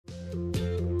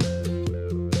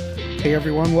Hey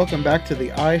everyone, welcome back to the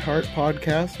iHeart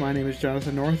podcast. My name is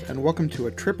Jonathan North, and welcome to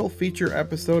a triple feature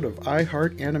episode of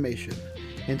iHeart Animation.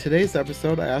 In today's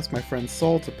episode, I asked my friend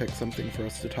Sol to pick something for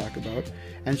us to talk about,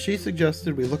 and she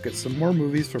suggested we look at some more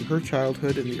movies from her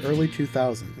childhood in the early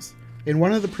 2000s. In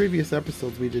one of the previous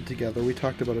episodes we did together, we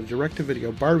talked about a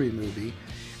direct-to-video Barbie movie,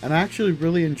 and I actually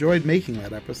really enjoyed making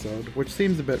that episode, which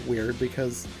seems a bit weird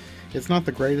because it's not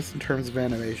the greatest in terms of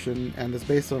animation, and is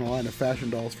based on a line of fashion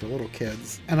dolls for little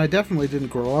kids, and I definitely didn't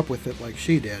grow up with it like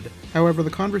she did. However, the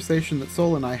conversation that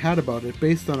Sol and I had about it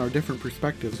based on our different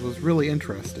perspectives was really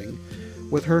interesting,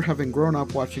 with her having grown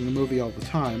up watching the movie all the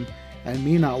time, and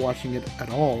me not watching it at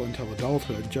all until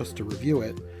adulthood just to review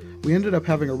it. We ended up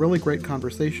having a really great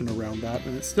conversation around that,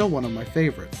 and it's still one of my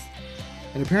favorites.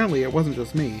 And apparently it wasn't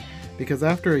just me, because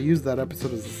after I used that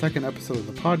episode as the second episode of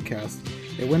the podcast,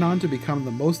 it went on to become the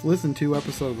most listened to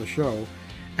episode of the show,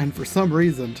 and for some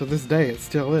reason, to this day, it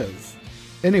still is.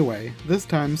 Anyway, this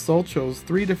time Sol chose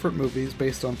 3 different movies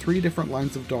based on 3 different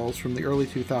lines of dolls from the early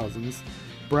 2000s,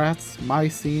 Bratz, My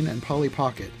Scene, and Polly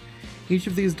Pocket. Each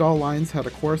of these doll lines had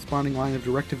a corresponding line of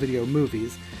direct-to-video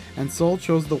movies, and Sol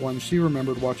chose the one she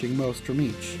remembered watching most from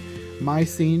each. My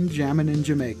Scene, Jammin' in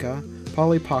Jamaica,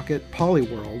 Polly Pocket,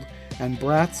 Pollyworld, and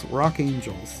Bratz, Rock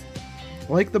Angels.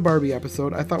 Like the Barbie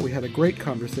episode, I thought we had a great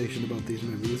conversation about these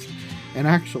movies, and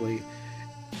actually,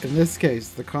 in this case,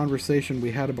 the conversation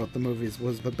we had about the movies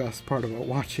was the best part about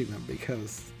watching them,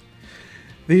 because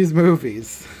these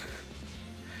movies,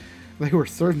 they were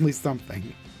certainly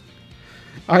something.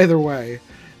 Either way,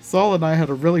 Sol and I had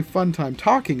a really fun time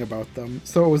talking about them,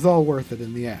 so it was all worth it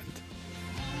in the end.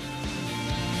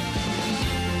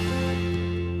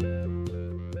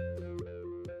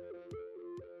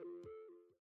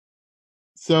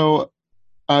 So,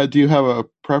 do you have a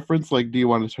preference? Like, do you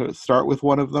want to start with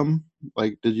one of them?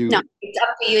 Like, did you... No, it's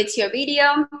up to you. It's your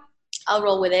video. I'll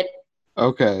roll with it.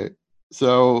 Okay,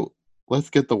 so let's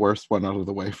get the worst one out of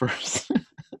the way first.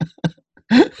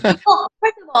 Well,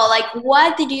 first of all, like,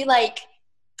 what did you,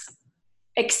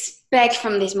 expect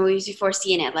from these movies before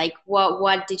seeing it? Like,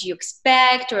 what did you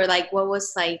expect? Or, what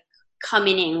was,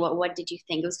 coming in? What did you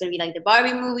think? It was going to be like the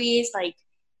Barbie movies?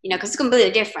 Because it's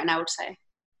completely different, I would say.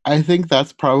 I think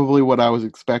that's probably what I was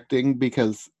expecting,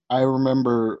 because I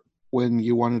remember when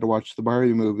you wanted to watch the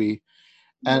Barbie movie,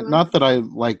 and not that I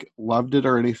loved it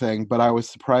or anything, but I was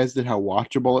surprised at how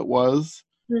watchable it was.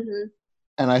 Mm-hmm.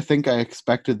 And I think I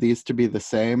expected these to be the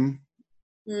same,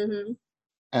 and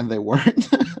they weren't.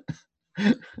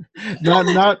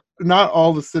 not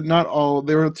all.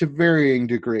 They were to varying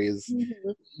degrees. Mm-hmm.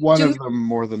 One of them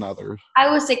more than others. I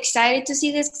was excited to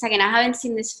see this because again, I haven't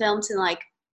seen this film in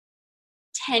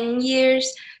 10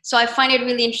 years, so I find it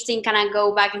really interesting. Kind of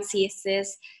go back and see, is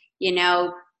this,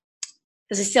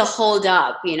 does it still hold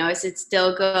up? Is it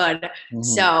still good? Mm-hmm.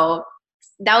 So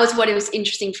that was what it was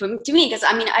interesting to me, because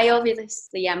I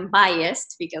obviously am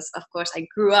biased because of course I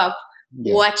grew up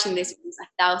watching this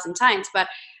 1,000 times, but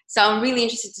so I'm really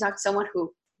interested to talk to someone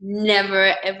who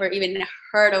never ever even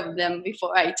heard of them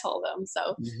before I told them.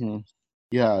 So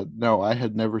yeah, no, I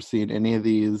had never seen any of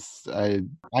these.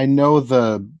 I know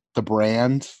the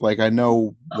brand, I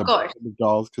know the brand of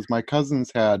dolls, because my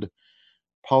cousins had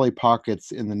Polly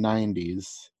Pockets in the 90s.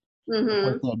 They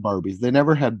had Barbies. They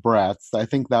never had Bratz. I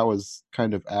think that was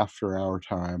kind of after our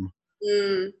time.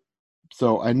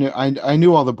 So I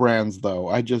knew all the brands, though.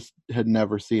 I just had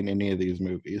never seen any of these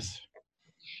movies.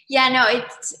 Yeah, no,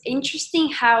 it's interesting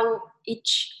how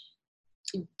each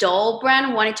doll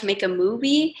brand wanted to make a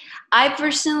movie. I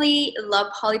personally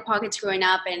love Polly Pockets growing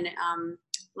up, and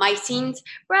My Scenes.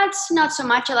 Bratz, not so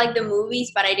much. I like the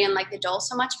movies, but I didn't like the dolls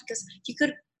so much because you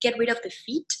could get rid of the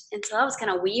feet, and so that was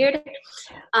kind of weird.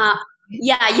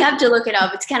 Yeah, you have to look it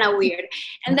up. It's kind of weird.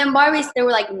 And then Barbies, they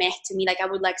were meh to me. I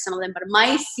would like some of them, but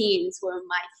My Scenes were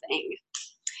my thing.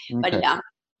 Okay. But yeah.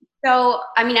 So,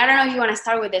 I don't know if you want to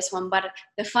start with this one, but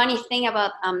the funny thing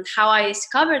about how I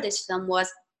discovered this film was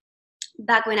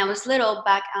back when I was little,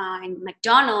 back in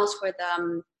McDonald's for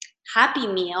the Happy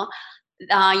Meal.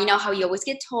 You know how you always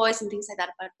get toys and things like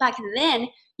that. But back then,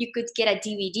 you could get a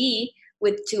DVD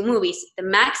with 2 movies, the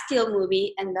Max Steel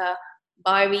movie and the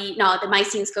My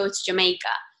Scenes Go to Jamaica,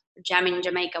 or Jammin' in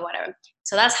Jamaica, whatever.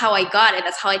 So that's how I got it.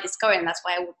 That's how I discovered it. And that's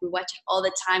why I would watch it all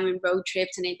the time in road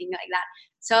trips and anything like that.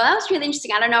 So that was really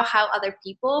interesting. I don't know how other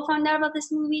people found out about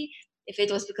this movie, if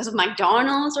it was because of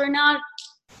McDonald's or not,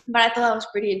 but I thought that was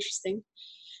pretty interesting.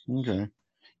 Okay.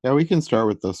 Yeah, we can start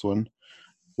with this one.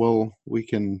 Well, we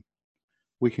can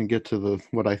get to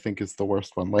what I think is the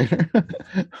worst one later.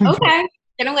 Okay,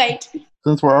 gonna wait.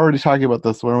 Since we're already talking about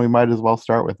this one, we might as well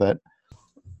start with it.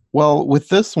 Well, with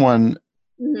this one,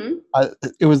 Mm-hmm.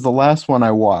 It was the last one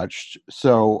I watched,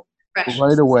 so right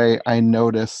Precious. away I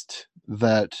noticed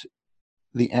that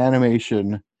the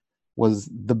animation was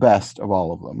the best of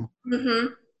all of them. Mm-hmm.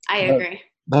 I That, agree.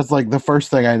 that's like the first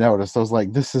thing I noticed. I was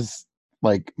like, this is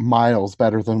like miles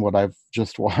better than what I've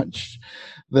just watched.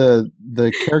 The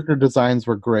character designs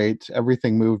were great.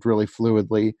 Everything moved really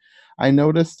fluidly. I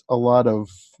noticed a lot of,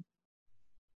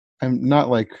 I'm not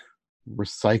like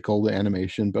recycled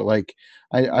animation, but like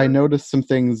I Mhm. noticed some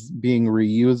things being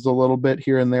reused a little bit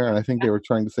here and there, and I think they were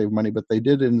trying to save money, but they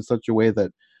did it in such a way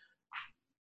that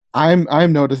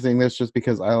I'm noticing this just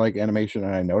because I like animation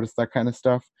and I notice that kind of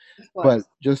stuff. Of But course.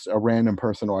 just a random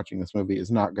person watching this movie is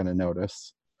not going to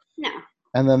notice. No.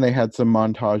 And then they had some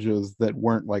montages that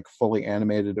weren't like fully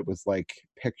animated. It was like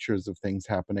pictures of things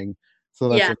happening. So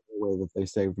that's Yeah. a way that they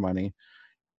saved money.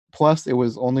 Plus, it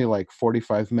was only like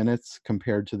 45 minutes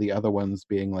compared to the other ones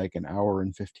being like an hour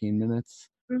and 15 minutes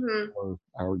Mm-hmm. or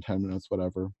hour and 10 minutes,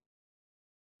 whatever.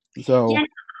 Yeah. So,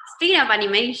 Speaking of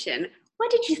animation,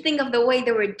 what did you think of the way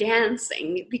they were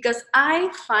dancing? Because I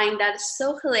find that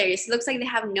so hilarious. It looks like they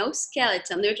have no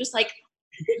skeleton. They're just like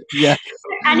yeah,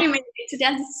 animated to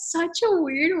dance in such a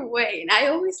weird way. And I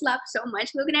always laugh so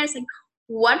much looking at it. It's like,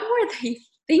 what were they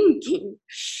thinking?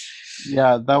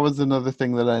 yeah, that was another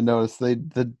thing that I noticed.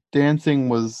 The dancing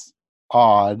was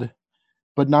odd,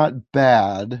 but not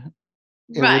bad.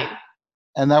 It was, Right.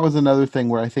 and that was another thing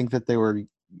where I think that they were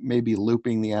maybe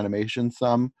looping the animation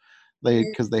some. They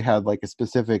Mm-hmm. because they had like a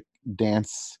specific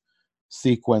dance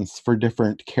sequence for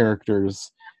different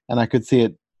characters, and I could see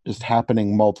it just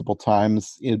happening multiple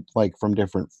times, it like from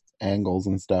different angles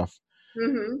and stuff.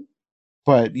 Mm-hmm.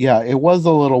 But yeah, it was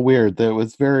a little weird. That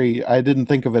was very. I didn't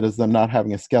think of it as them not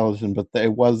having a skeleton, but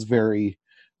it was very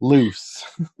loose.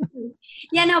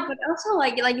 Yeah, no, but also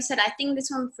like you said, I think this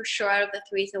one for sure out of the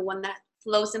three is the one that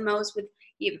flows the most with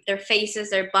their faces,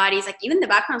 their bodies. Like even the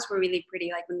backgrounds were really pretty.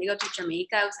 Like when they go to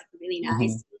Jamaica, it was like really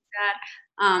nice Mhm. to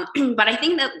look at. But I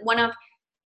think that one of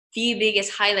the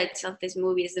biggest highlights of this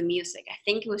movie is the music. I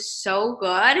think it was so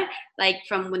good. Like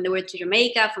from when they were to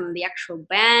Jamaica, from the actual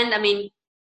band. I mean,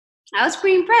 I was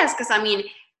pretty impressed because I mean,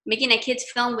 making a kids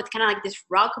film with kind of like this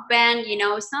rock band,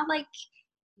 it's not like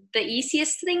the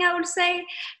easiest thing I would say.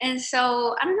 And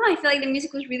so I don't know, I feel like the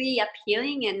music was really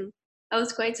appealing and I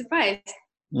was quite surprised.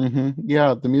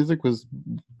 Yeah, the music was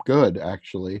good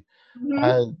actually. Hmm.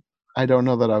 I I don't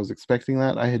know that I was expecting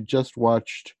that. I had just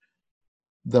watched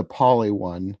the Polly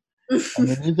one, and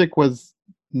the music was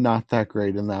not that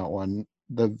great in that one.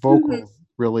 The Hmm. vocals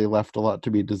really left a lot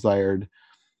to be desired.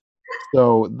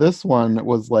 So this one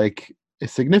was like a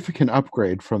significant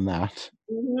upgrade from that.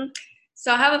 Hmm.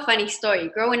 So I have a funny story.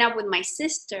 Growing up with my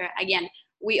sister, again,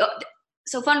 we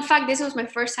so fun fact, this was my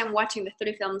first time watching the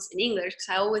three films in English because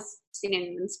I always seen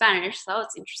it in Spanish, so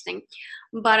it's interesting.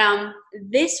 But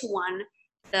this one,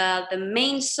 the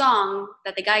main song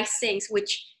that the guy sings,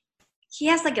 which he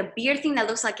has like a beard thing that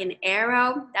looks like an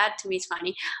arrow. That to me is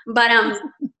funny. But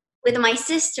with my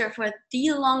sister, for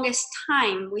the longest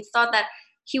time, we thought that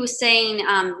he was saying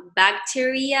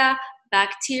bacteria,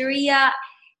 bacteria,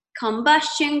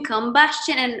 combustion,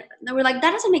 combustion, and we're like,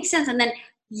 that doesn't make sense. And then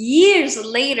years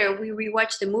later, we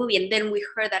rewatched the movie, and then we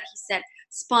heard that he said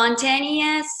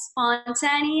spontaneous,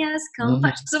 spontaneous Mhm.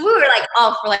 combustion. So we were like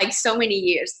off for like so many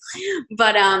years.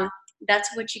 But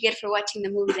that's what you get for watching the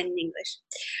movie then in English.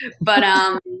 But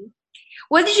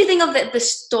what did you think of the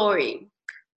story?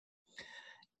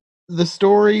 The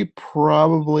story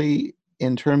probably,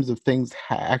 in terms of things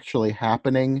actually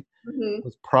happening, Hmm.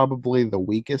 was probably the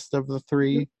weakest of the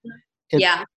three. It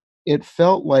Yeah. it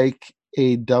felt like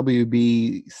a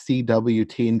WBCW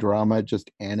teen drama just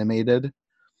animated.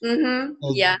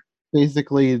 As Yeah.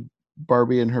 basically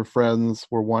Barbie and her friends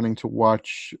were wanting to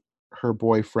watch her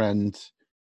boyfriend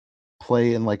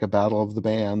play in like a battle of the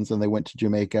bands, and they went to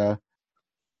Jamaica.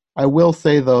 I will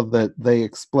say though that they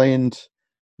explained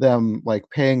them like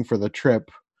paying for the trip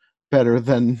better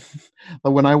than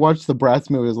when I watched the Bratz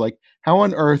movie. It was like, how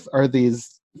on earth are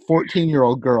these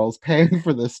 14-year-old girls paying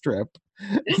for this trip?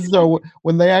 So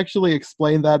when they actually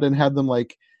explained that and had them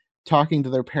like talking to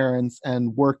their parents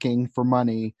and working for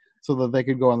money so that they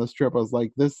could go on this trip, I was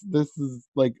like, this is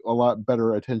like a lot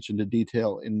better attention to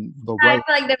detail in the I right.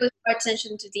 feel like there was more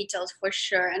attention to details for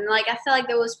sure, and like I feel like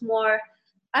there was more.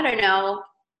 I don't know.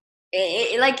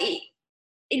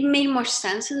 It made more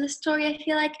sense in the story. I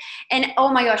feel like, and oh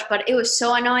my gosh, but it was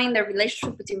so annoying the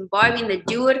relationship between Barbie and the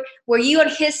dude. Were you on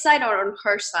his side or on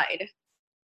her side?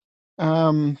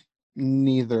 Um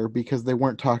neither, because they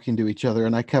weren't talking to each other,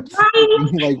 and I kept Right?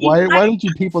 thinking, like, why don't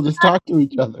you people just talk to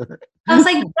each other? I was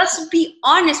like, just be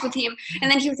honest with him. And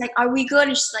then he was like, are we good?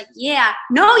 And she's like, yeah.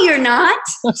 No, you're not.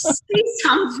 Say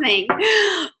something.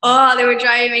 Oh, they were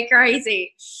driving me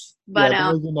crazy. Yeah, But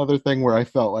that was another thing where I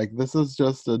felt like this is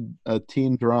just a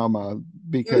teen drama, mm,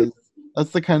 because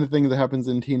that's the kind of thing that happens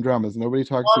in teen dramas. Nobody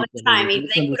talks all to the each other. time. There's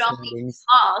If they would only misunderstandings.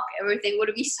 talk, everything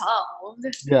would be solved.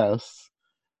 Yes.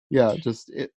 Yeah,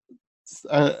 just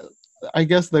uh, I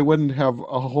guess they wouldn't have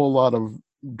a whole lot of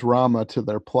drama to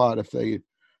their plot if they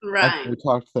Right. actually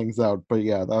talked things out. But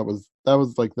yeah, that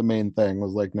was like the main thing,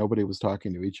 was like nobody was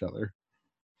talking to each other.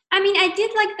 I mean, I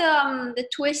did like the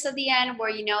twist at the end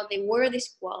where they were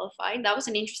disqualified. That was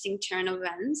an interesting turn of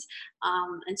events,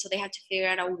 and so they had to figure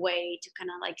out a way to kind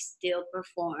of like still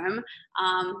perform.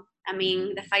 I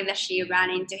mean, the fact that she ran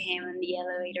into him in the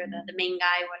elevator, the main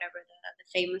guy, whatever,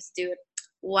 the famous dude,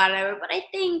 whatever. But I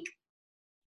think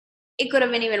it could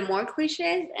have been even more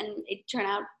cliches, and it turned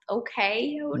out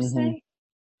okay. I would Hmm. say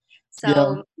Yeah,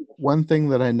 so. one thing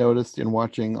that I noticed in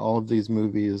watching all of these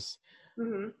movies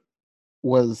Mhm.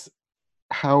 was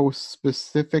how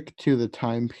specific to the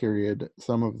time period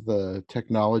some of the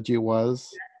technology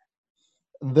was.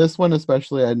 This one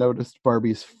especially, I noticed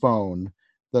Barbie's phone.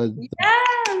 It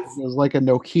Yes. was like a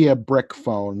Nokia brick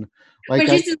phone. When Like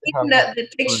I she's used to deleting have one the on the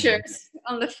screen. pictures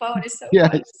on the phone is so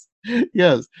funny. Yes.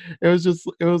 Yes.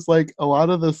 It was like a lot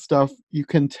of this stuff you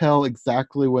can tell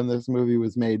exactly when this movie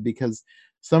was made, because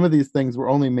some of these things were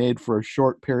only made for a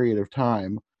short period of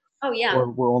time, Oh yeah. or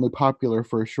were only popular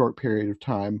for a short period of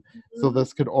time. So Mhm.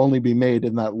 this could only be made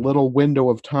in that little window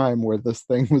of time where this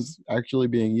thing was actually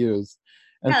being used.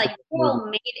 And Yeah, for like this they were movie,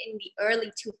 all made in the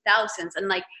early 2000s. And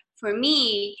like for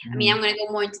me, I mean, mhm, I'm going to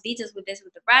go more into details with this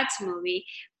with the Bratz movie,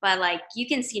 but like you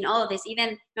can see in all of this,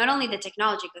 even not only the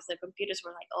technology, because the computers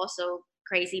were like also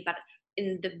crazy, but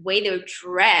in the way they were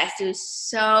dressed, it was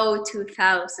so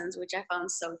 2000s, which I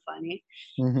found so funny.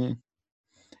 mhm.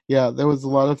 Yeah, there was a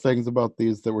lot of things about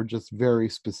these that were just very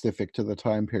specific to the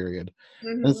time period.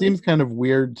 And it Hmm. seems kind of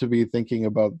weird to be thinking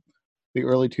about the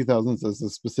early 2000s as a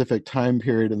specific time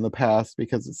period in the past,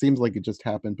 because it seems like it just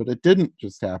happened, but it didn't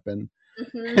just happen.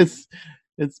 Hmm. It's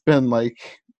it's been like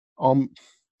um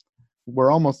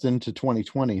we're almost into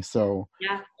 2020, so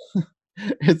Yeah.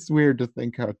 it's weird to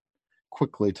think how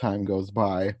quickly time goes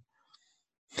by.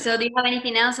 So do you have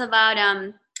anything else about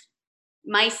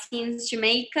My Scenes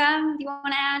Jamaica you want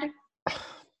to add?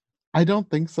 I don't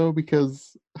think so,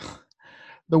 because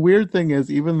the weird thing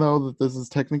is, even though that this is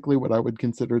technically what I would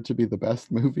consider to be the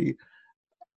best movie,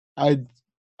 I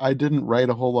I didn't write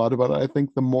a whole lot about it. I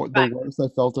think the Right. worse I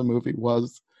felt a movie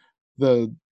was,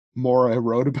 the more I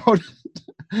wrote about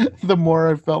it, the more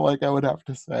I felt like I would have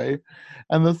to say.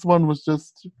 And this one was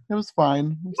just, it was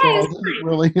fine. So Yeah, I it's didn't fine.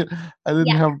 really I didn't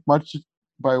Yeah. have much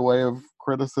by way of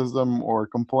criticism or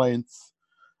complaints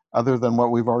other than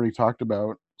what we've already talked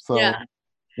about. So Yeah.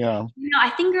 yeah. I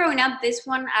think growing up, this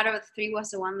one out of the three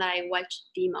was the one that I watched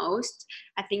the most.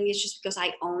 I think it's just because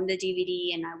I owned the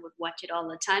DVD and I would watch it all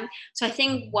the time. So I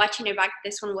think watching it back,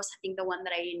 this one was, I think, the one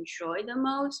that I enjoyed the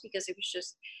most because it was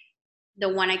just the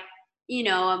one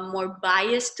I'm more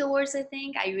biased towards. I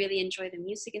think I really enjoy the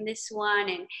music in this one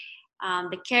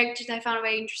and the characters I found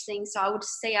very interesting. So I would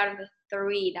say out of the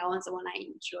three, that one's the one I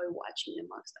enjoy watching the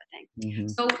most. I think. Hmm.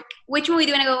 So which movie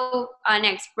do you want to go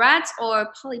next, Bratz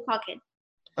or Polly Pocket?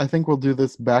 I think we'll do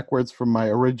this backwards from my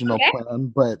original Okay.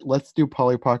 plan, but let's do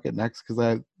Polly Pocket next, because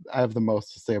I have the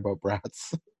most to say about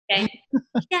Bratz. Okay.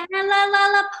 Yeah, la la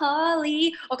la,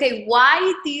 Polly. Okay,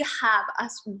 why do you have a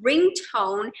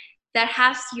ringtone that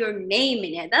has your name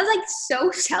in it? That's like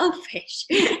so selfish.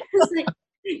 It's like,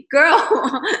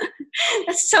 girl,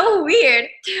 that's so weird.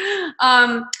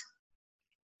 Um,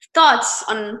 Thoughts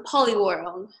on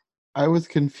Polyworld? I was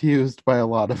confused by a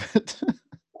lot of it.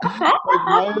 Like,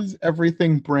 why is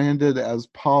everything branded as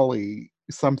Polly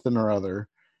something or other?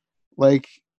 Like,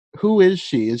 who is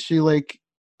she? Is she like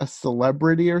a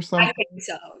celebrity or I something? think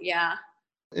so. Yeah.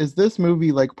 Is this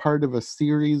movie like part of a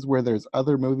series where there's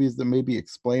other movies that maybe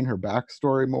explain her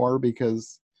backstory more?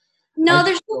 Because I No, didn't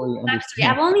there's no really backstory.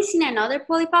 understand I've only seen another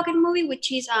Polly Pocket movie,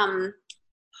 which is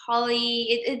Polly.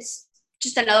 It's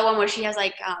just another one where she has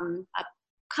like a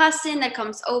cousin that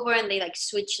comes over and they like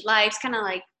switch lives, kind of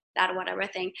like that whatever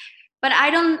thing. But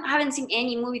haven't seen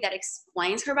any movie that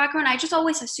explains her background. I just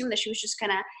always assumed that she was just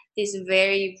kind of this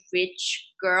very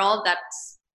rich girl that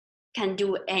can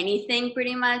do anything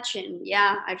pretty much. And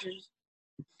yeah, I just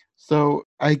So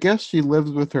I guess she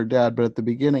lives with her dad, but at the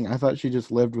beginning I thought she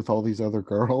just lived with all these other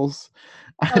girls.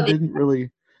 I oh, didn't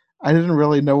really I didn't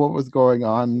really know what was going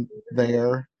on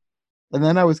there. And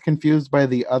then I was confused by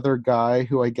the other guy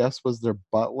who I guess was their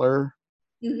butler.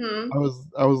 Mm-hmm.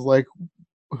 I was like,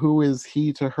 who is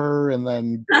he to her? And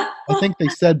then I think they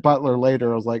said butler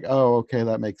later. I was like, oh, okay,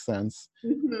 that makes sense.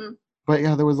 Mm-hmm. But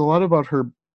yeah, there was a lot about her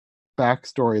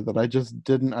backstory that I just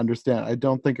didn't understand. I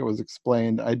don't think it was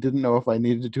explained. I didn't know if I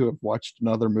needed to have watched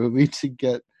another movie to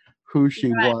get who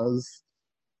she Right. was.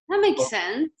 That makes But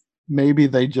sense. maybe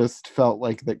they just felt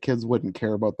like that kids wouldn't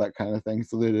care about that kind of thing,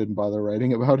 so they didn't bother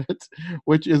writing about it,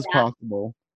 which is Yeah.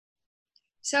 possible.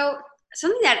 So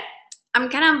something that I'm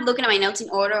kind of looking at my notes in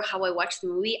order of how I watched the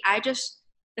movie.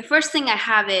 The first thing I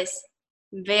have is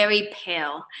very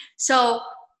pale. So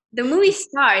the movie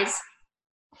starts,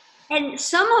 and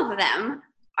some of them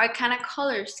are kind of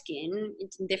color skin.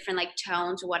 It's in different like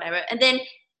tones or whatever. And then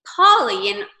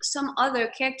Polly and some other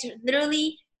characters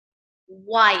literally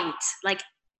white, like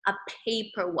a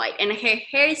paper white, and her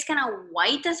hair is kind of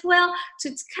white as well. So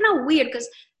it's kind of weird because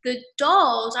the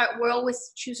dolls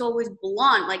she was always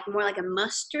blonde, like more like a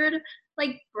mustard,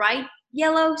 like bright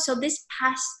yellow. So this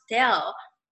pastel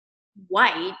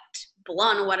white,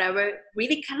 blonde, whatever,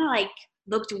 really kind of like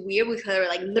looked weird with her,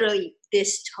 like literally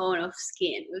this tone of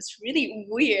skin. It was really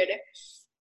weird.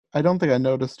 I don't think I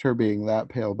noticed her being that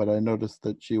pale, but I noticed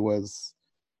that she was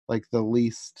like the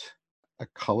least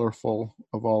colorful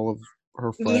of all of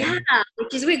her Yeah, friends.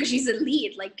 which is weird because she's the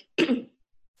lead. Like,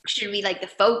 should be like the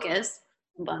focus,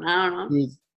 but I don't know. She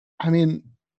was, I mean,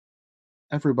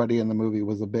 everybody in the movie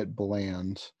was a bit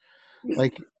bland.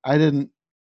 Like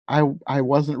I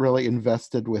wasn't really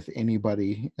invested with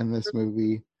anybody in this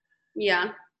movie.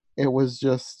 Yeah. It was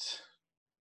just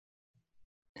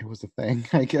it was a thing,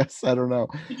 I guess. I don't know.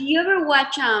 Did you ever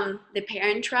watch The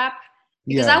Parent Trap?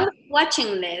 Because Yeah. I was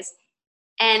watching this,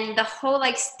 and the whole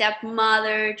like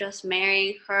stepmother just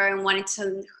marrying her and wanting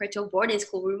to her to a boarding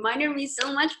school reminded me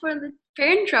so much for The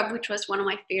Parent Trap, which was one of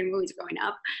my favorite movies growing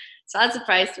up. So that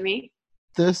surprised me.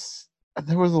 This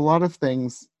there was a lot of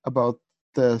things about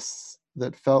this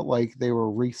that felt like they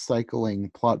were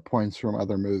recycling plot points from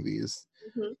other movies.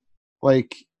 Hmm.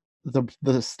 Like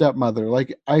the stepmother.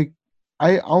 Like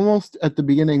I almost at the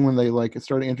beginning when they like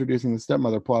started introducing the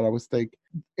stepmother plot, I was like,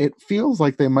 it feels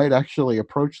like they might actually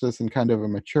approach this in kind of a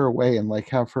mature way and like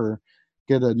have her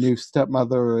get a new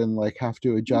stepmother and like have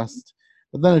to adjust.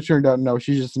 But then it turned out no,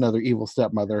 she's just another evil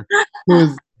stepmother who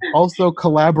is also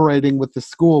collaborating with the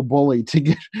school bully to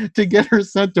get her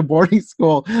sent to boarding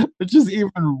school, which is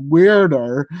even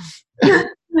weirder.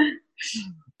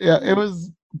 Yeah, it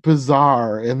was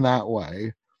bizarre in that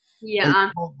way. Like Yeah.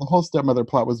 the whole stepmother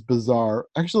plot was bizarre.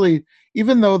 Actually,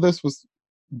 even though this was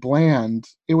bland,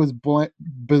 it was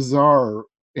bizarre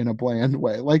in a bland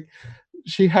way. Like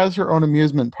she has her own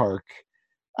amusement park,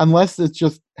 unless it's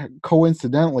just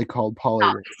coincidentally called No,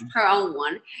 Pollywood. it's her own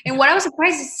one. And what I was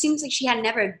surprised, it seems like she had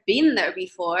never been there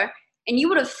before. And you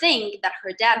would have think that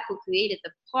her dad, who created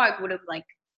the park, would have like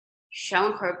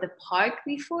shown her the park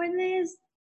before this,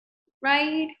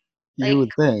 right? You Like would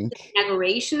think.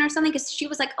 inauguration or something, because she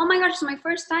was like, "Oh my gosh, it's my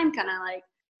first time," kind of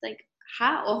like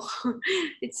how?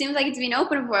 It seems like it's been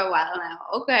open for a while now.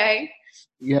 Okay.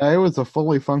 Yeah, it was a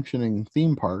fully functioning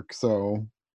theme park, so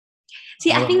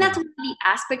See, I I don't think know. that's one of the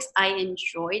aspects I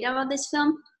enjoyed about this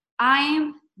film.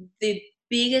 I'm the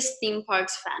biggest theme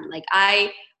parks fan. Like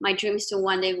my dream is to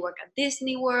one day work at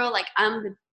Disney World. Like I'm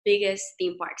the biggest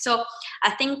theme park. So I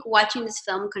think watching this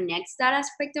film connects that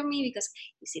aspect of me because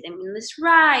you see them in this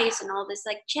rise and all this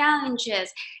like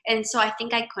challenges. And so I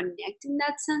think I connect in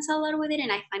that sense a lot with it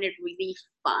and I find it really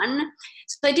fun.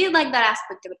 So I did like that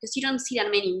aspect of it because you don't see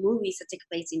that many movies that take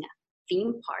place in a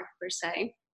theme park per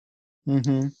se.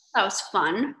 Mm-hmm. That was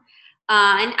fun.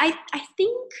 And I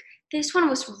think this one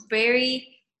was very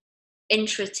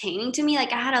entertaining to me.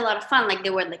 Like I had a lot of fun. Like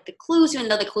there were like the clues, even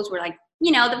though the clues were like,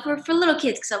 they were for little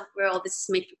kids because we're all this is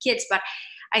made for kids. But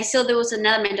I still there was an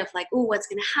element of like, oh, what's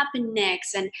gonna happen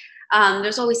next? And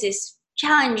there's always this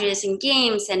challenges and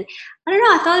games. And I don't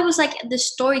know. I thought it was like the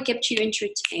story kept you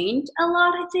entertained a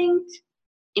lot. I think,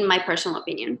 in my personal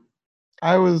opinion.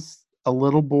 I was a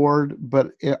little bored,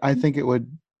 but I think it would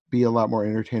be a lot more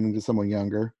entertaining to someone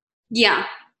younger. Yeah.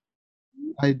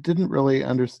 I didn't really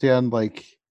understand, like,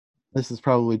 this is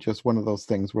probably just one of those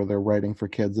things where they're writing for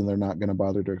kids and they're not going to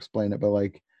bother to explain it, but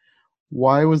like,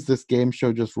 why was this game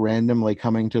show just randomly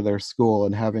coming to their school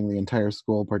and having the entire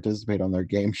school participate on their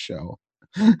game show?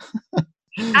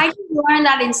 I just learned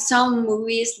that in some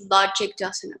movies, logic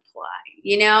doesn't apply,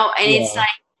 and it's Yeah. like,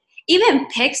 even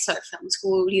Pixar films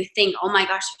who you think, oh my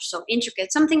gosh, they're so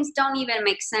intricate. Some things don't even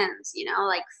make sense,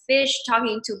 like fish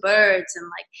talking to birds and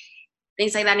like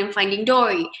things like that in Finding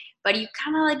Dory. But you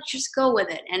kind of like just go with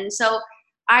it. And so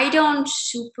I don't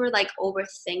super like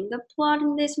overthink the plot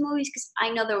in these movies because I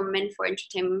know they were meant for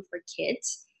entertainment for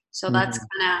kids. So that's Mhm.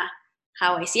 kind of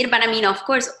how I see it. But I mean, of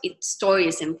course, story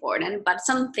is important, but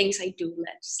some things I do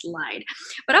let slide.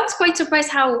 But I was quite surprised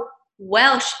how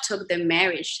well she took the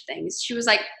marriage things. She was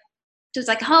like,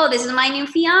 oh, this is my new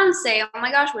fiance. Oh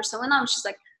my gosh, we're so in love. She's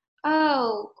like,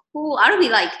 oh, cool. I would be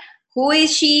like, who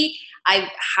is she?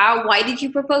 Why did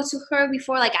you propose to her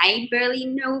before? Like, I barely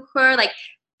know her. Like,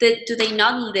 do they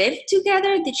not live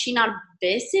together? Did she not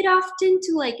visit often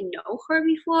to like know her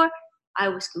before? I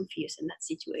was confused in that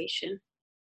situation.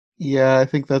 Yeah, I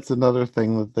think that's another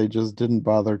thing that they just didn't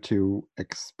bother to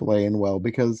explain well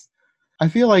because I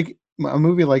feel like a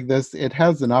movie like this, it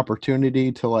has an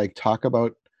opportunity to like talk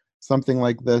about something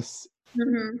like this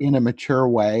Mm-hmm. in a mature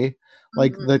way,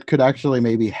 like Mm-hmm. that could actually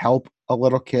maybe help a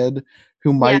little kid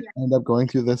who Yeah. might end up going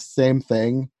through this same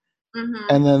thing, Mm-hmm.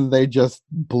 and then they just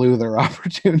blew their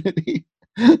opportunity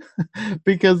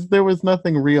because there was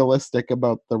nothing realistic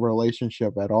about the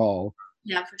relationship at all.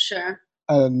 Yeah, for sure.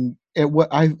 And it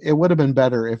would have been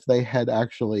better if they had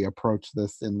actually approached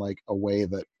this in like a way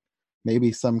that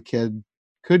maybe some kid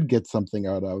could get something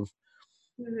out of.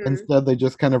 Mm-hmm. Instead, they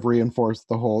just kind of reinforced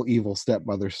the whole evil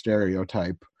stepmother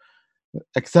stereotype,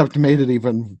 except made it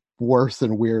even worse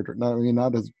and weirder. Not, I mean,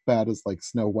 not as bad as like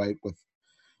Snow White with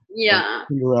or Yeah.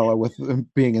 Cinderella with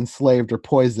being enslaved or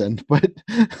poisoned, but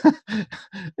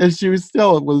and she was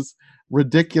still it was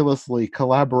ridiculously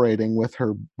collaborating with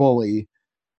her bully,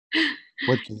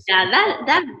 which is Yeah,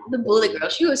 that the bully girl,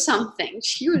 she was something.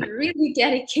 She was really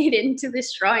dedicated to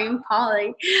destroying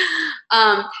Polly.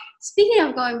 Um, Speaking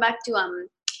of going back to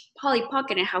Polly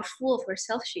Pocket and how full of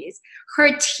herself she is, her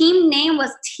team name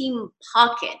was Team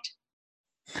Pocket.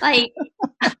 Like,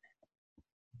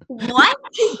 what?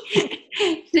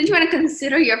 Did you want to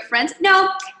consider your friends? No,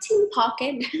 Team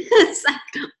Pocket. It's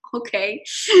like, okay.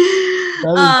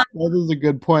 Um, that is a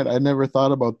good point. I never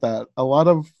thought about that. A lot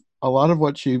of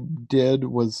what she did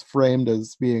was framed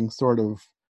as being sort of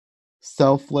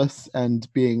selfless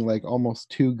and being like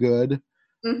almost too good,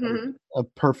 like mhm. a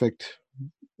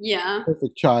Yeah.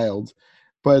 perfect child.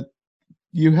 But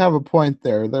you have a point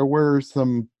there. There were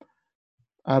some,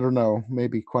 I don't know,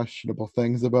 maybe questionable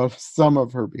things about some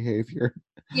of her behavior.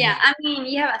 Yeah, I mean,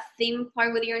 you have a theme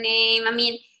park with your name. I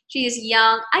mean, she is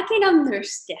young. I can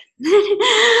understand.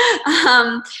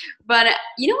 But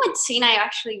you know what scene I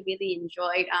actually really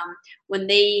enjoyed? When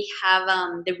they have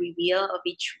the reveal of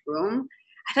each room.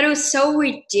 I thought it was so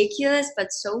ridiculous,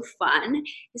 but so fun.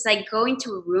 It's like going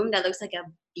to a room that looks like a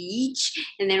beach,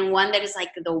 and then one that is like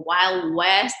the Wild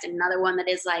West, and another one that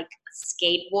is like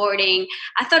skateboarding.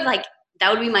 I thought like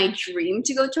that would be my dream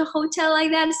to go to a hotel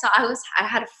like that. So I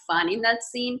had fun in that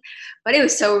scene, but it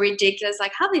was so ridiculous.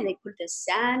 Like, how did they put the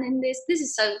sand in this? This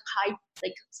is so high,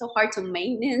 like so hard to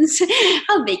maintenance.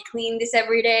 How they clean this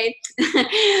every day?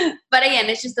 But again,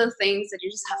 it's just those things that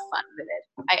you just have fun with it.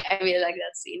 I really like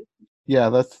that scene. Yeah,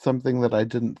 that's something that I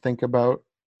didn't think about,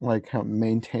 like how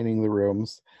maintaining the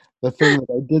rooms. The thing that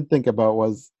I did think about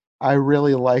was I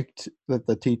really liked that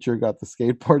the teacher got the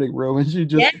skateboarding room and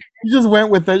Yeah, she just went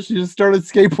with it. She just started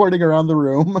skateboarding around the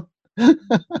room.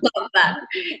 love that.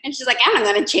 And she's like, I'm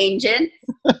not gonna change it.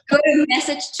 Good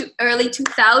message to early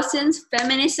 2000s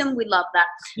feminism. We love that.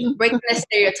 Breaking the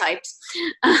stereotypes.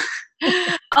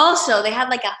 Also, they had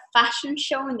like a fashion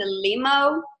show in the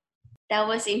limo. That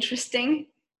was interesting.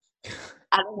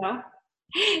 I don't know.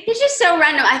 It's just so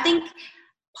random. I think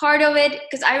part of it,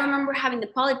 because I remember having the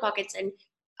Polly Pockets and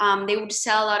they would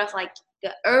sell a lot of like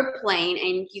the airplane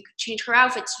and you could change her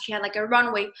outfits. She had like a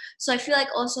runway. So I feel like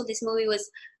also this movie was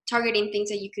targeting things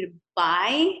that you could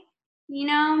buy, you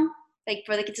know? Like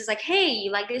for the kids, it's like, hey,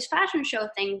 you like this fashion show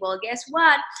thing? Well, guess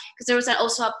what? Because there was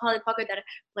also a Polly Pocket that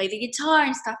played the guitar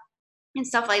and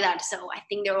stuff like that. So I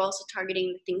think they were also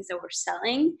targeting the things that were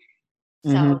selling.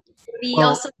 Hmm. So maybe Well,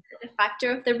 also the factor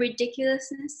of the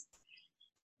ridiculousness.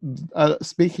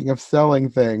 speaking of selling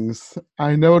things,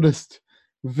 I noticed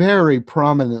very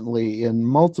prominently in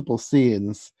multiple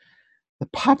scenes the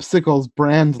Popsicles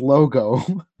brand logo.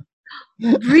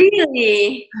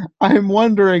 Really? I'm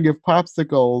wondering if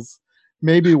Popsicles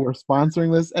maybe were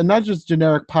sponsoring this, and not just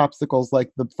generic Popsicles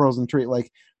like the frozen treat,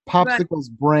 like Right. Popsicles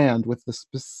brand with the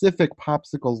specific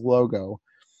Popsicles logo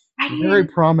I very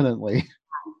didn't. prominently.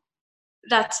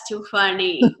 That's too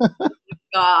funny.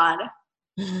 God,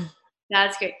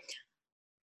 that's great.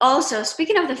 Also,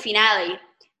 speaking of the finale,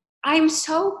 I'm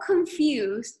so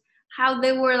confused how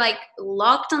they were like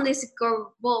locked on this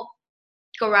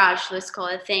garage, let's call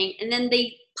it thing, and then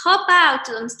they pop out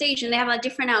on stage and they have a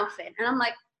different outfit, and I'm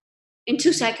like, in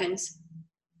 2 seconds,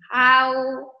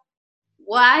 how?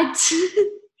 What?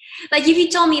 Like if you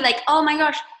told me like, oh my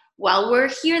gosh, while we're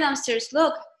here downstairs,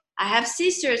 look, I have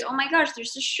sisters. Oh my gosh,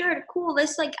 there's a shirt. Cool.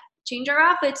 Let's like change our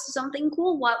outfits to something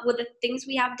cool. What with the things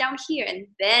we have down here, and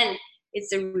then it's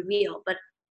the reveal. But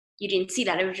you didn't see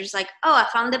that. It was just like, oh, I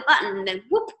found the button, and then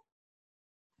whoop.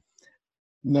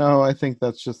 No, I think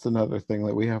that's just another thing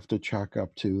that we have to chalk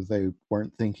up to. They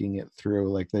weren't thinking it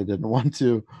through. Like they didn't want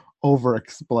to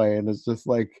over-explain. It's just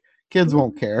like kids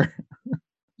won't care.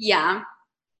 Yeah.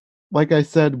 Like I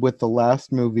said with the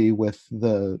last movie with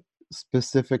the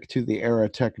specific to the era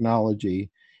technology,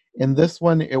 in this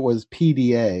one it was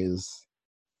PDAs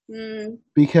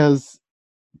because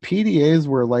PDAs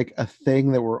were like a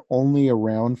thing that were only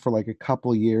around for like a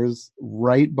couple years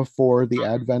right before the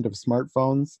advent of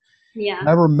smartphones. Yeah. And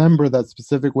I remember that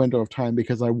specific window of time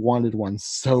because I wanted one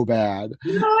so bad.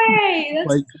 No way. That's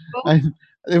Like cool.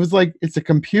 it was like it's a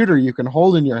computer you can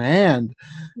hold in your hand.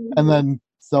 And then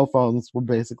cell phones were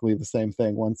basically the same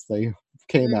thing once they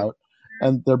came out.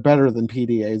 And they're better than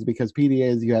PDAs because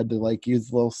PDAs you had to like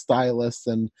use little stylus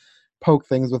and poke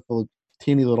things with the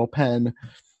teeny little pen.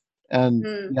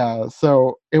 And yeah,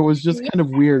 so it was just kind of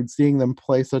weird seeing them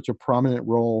play such a prominent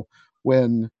role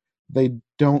when they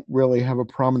don't really have a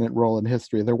prominent role in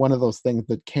history. They're one of those things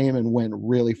that came and went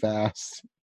really fast.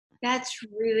 That's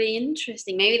really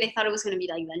interesting. Maybe they thought it was going to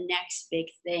be like the next big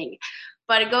thing.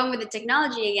 But going with the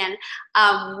technology again,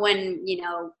 when,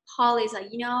 Polly's like,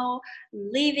 I'm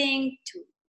leaving to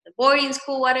the boarding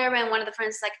school, whatever, and one of the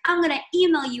friends is like, I'm going to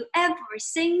email you every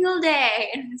single day.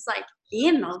 And it's like,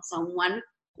 email someone?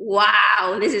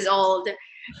 Wow, this is old.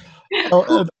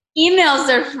 Who emails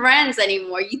their friends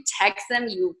anymore? You text them,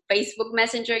 you Facebook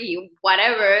Messenger, you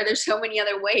whatever. There's so many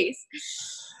other ways.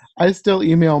 I still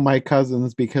email my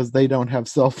cousins because they don't have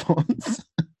cell phones.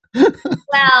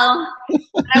 Well,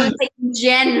 I would say in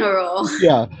general.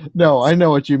 Yeah, no, I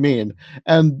know what you mean.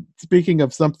 And speaking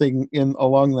of something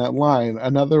along that line,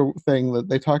 another thing that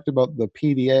they talked about the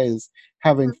PDAs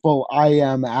having full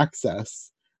IM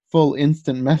access, full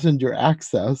instant messenger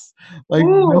access. Like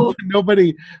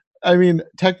nobody, I mean,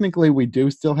 technically we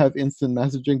do still have instant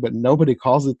messaging, but nobody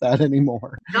calls it that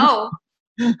anymore. No.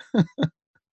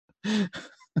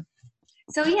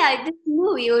 So yeah, this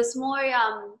movie was more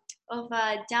of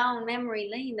a down memory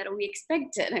lane than we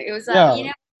expected. It was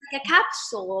like a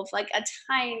capsule of like a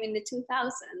time in the 2000s.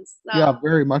 So. Yeah,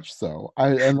 very much so.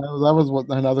 And that was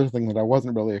another thing that I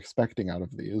wasn't really expecting out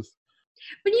of these.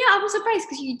 But yeah, I was surprised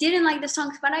because you didn't like the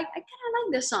songs, but I kind of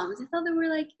like the songs. I thought they were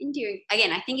like endearing.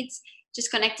 Again, I think it's just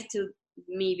connected to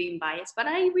me being biased, but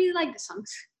I really like the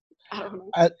songs. I don't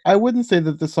know. I wouldn't say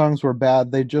that the songs were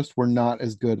bad. They just were not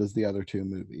as good as the other two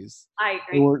movies. I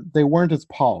agree. They weren't as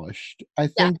polished. I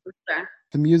think for sure.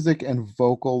 The music and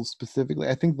vocals specifically,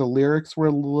 I think the lyrics were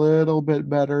a little bit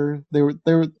better. They were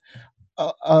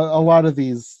a lot of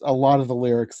the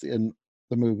lyrics in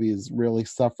the movies really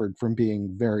suffered from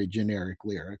being very generic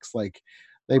lyrics. Like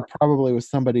they probably was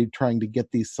somebody trying to get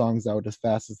these songs out as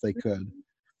fast as they could.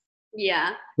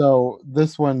 Yeah. So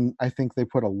this one, I think they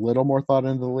put a little more thought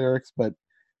into the lyrics, but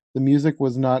the music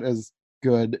was not as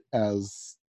good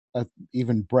as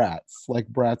even Bratz. Like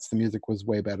Bratz, the music was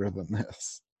way better than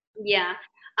this. Yeah.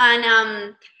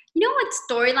 And you know what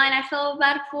storyline I felt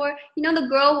bad for? The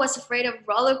girl was afraid of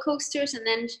roller coasters, and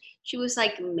then she was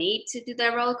like made to do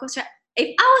that roller coaster.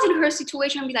 If I was in her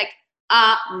situation, I'd be like,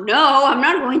 no, I'm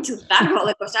not going to that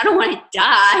roller coaster. I don't want to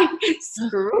die.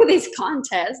 Screw this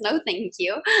contest. No, thank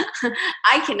you.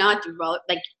 I cannot do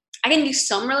I can do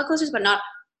some roller coasters, but not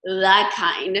that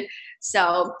kind.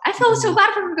 So I felt so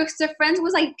bad for her because her friends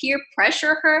was like peer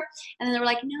pressure her, and then they were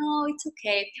like, no, it's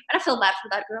okay. But I felt bad for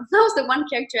that girl. That was the one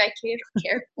character I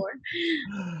cared for.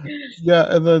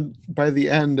 Yeah, and then by the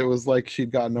end, it was like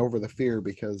she'd gotten over the fear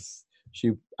because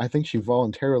I think she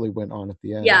voluntarily went on at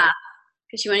the end. Yeah.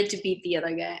 Because she wanted to beat the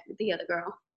other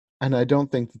girl. And I don't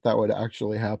think that would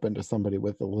actually happen to somebody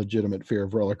with a legitimate fear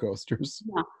of roller coasters.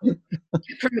 No.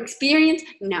 From experience,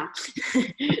 no. Do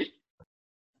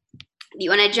you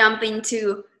want to jump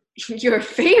into your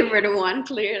favorite one,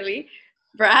 clearly?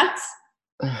 Bratz?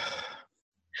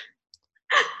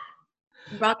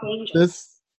 Rock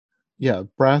Angels.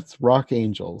 Bratz Rock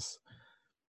Angels.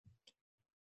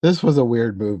 This was a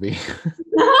weird movie.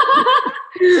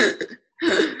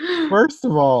 First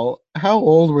of all, how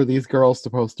old were these girls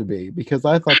supposed to be? Because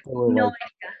I thought they were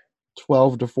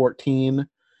 12 to 14.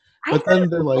 But then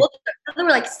they're like... They were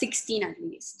like 16 at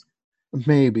least.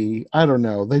 Maybe. I don't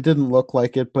know. They didn't look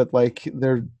like it, but like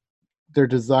their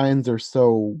designs are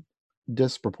so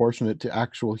disproportionate to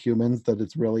actual humans that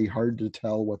it's really hard to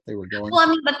tell what they were going Well, I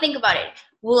mean, but think about it.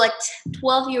 Will a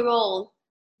 12-year-old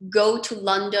go to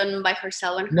London by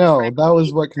herself and her No, friend. that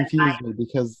was what confused me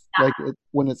because like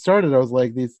when it started, I was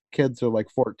like, these kids are like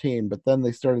 14, but then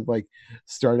they started like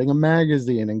starting a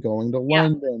magazine and going to Yeah.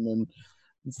 London, and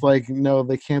it's like, no,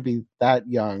 they can't be that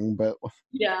young. But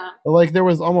Yeah. like there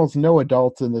was almost no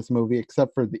adults in this movie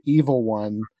except for the evil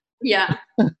one, Yeah.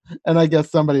 and I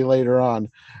guess somebody later on.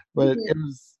 But Mhm.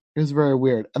 it was very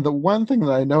weird. And the one thing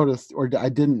that I noticed, or I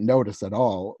didn't notice at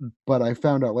all, but I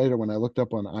found out later when I looked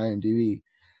up on IMDb,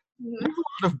 Mhm. a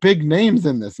lot of big names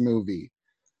in this movie.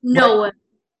 Like No way.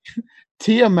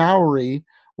 Tia Mowry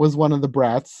was one of the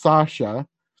brats. Sasha,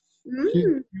 Mm.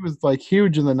 she was like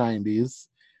huge in the 90s.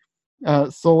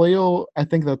 Soleil, I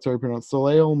think that's how I pronounce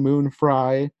Soleil Moon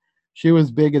Frye. She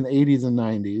was big in the 80s and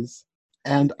 90s.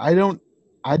 And I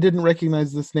didn't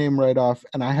recognize this name right off,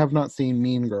 and I have not seen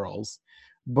Mean Girls.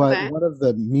 But Okay. one of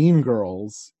the Mean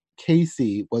Girls,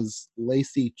 Casey, was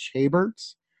Lacey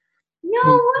Chabert, who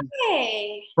No was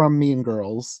way. from Mean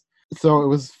Girls. So it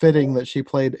was fitting that she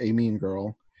played a Mean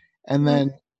Girl. And Mm.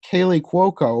 then Kaylee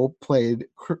Cuoco played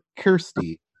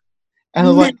Kirsty. And I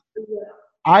was No. like,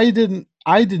 I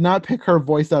did not pick her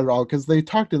voice out at all because they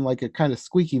talked in like a kind of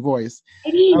squeaky voice. I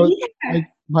I didn't was either.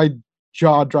 my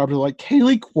jaw dropped. Like,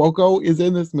 Kaylee Cuoco is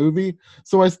in this movie.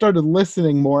 So I started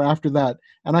listening more after that,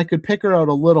 and I could pick her out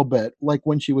a little bit, like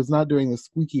when she was not doing the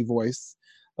squeaky voice.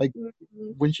 Like Mhm.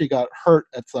 when she got hurt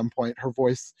at some point, her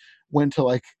voice went to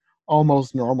like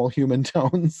almost normal human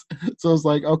tones. So I was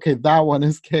like, okay, that one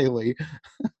is Kaylee.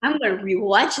 I'm gonna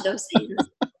rewatch those scenes.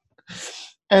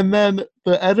 And then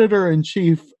the editor in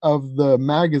chief of the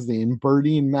magazine,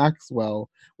 Berdine Maxwell,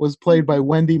 was played by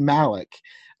Wendy Malick.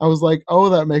 I was like, oh,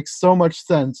 that makes so much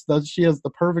sense. That she has the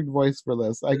perfect voice for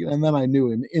this. And then I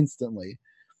knew him instantly,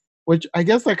 which I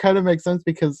guess that kind of makes sense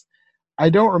because I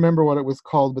don't remember what it was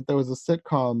called, but there was a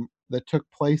sitcom that took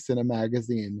place in a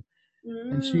magazine,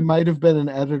 and she Mm. might have been an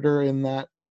editor in that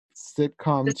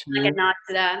sitcom Just like a too. nod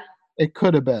to that. It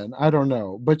could have been. I don't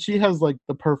know. But she has like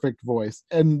the perfect voice.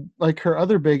 And like her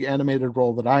other big animated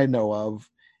role that I know of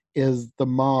is the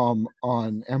mom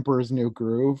on Emperor's New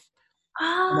Groove.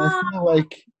 And I Ah. feel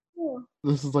like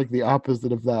this is like the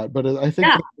opposite of that, but I think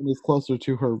Yeah. this one is closer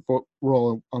to her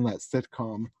role on that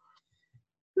sitcom.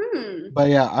 Hmm. But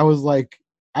yeah, I was like,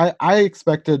 I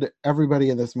expected everybody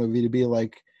in this movie to be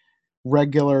like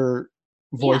regular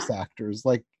Yeah. voice actors.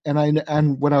 Like,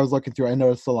 and when I was looking through, I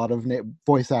noticed a lot of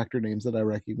voice actor names that I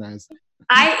recognized.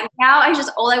 I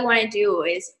just all I want to do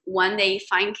is one day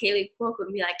find Kaylee Cuoco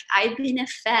and be like, I've been a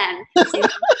fan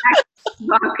since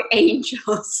Dark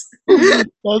Angels.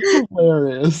 That's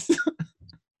hilarious.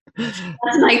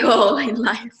 That's my goal in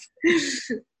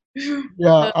life.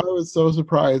 Yeah, I was so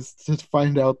surprised to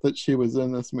find out that she was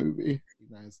in this movie.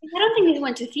 Nice. I don't think this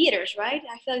went to theaters, right?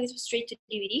 I feel like this was straight to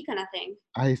DVD kind of thing.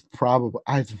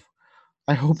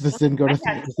 I hope this didn't go to Like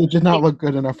theaters. It did not look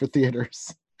good enough for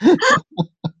theaters.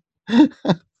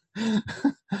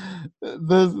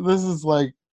 This is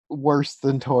like worse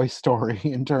than Toy Story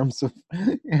in terms of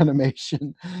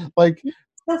animation. Like,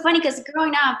 so funny because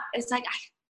growing up, it's like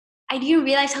I didn't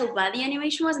realize how bad the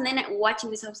animation was, and then watching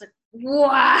this, I was like,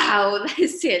 "Wow,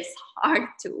 this is hard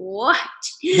to watch."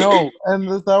 no, and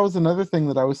that was another thing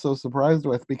that I was so surprised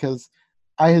with because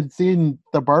I had seen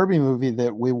the Barbie movie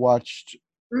that we watched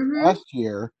Mm-hmm. last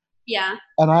year, Yeah.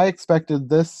 and I expected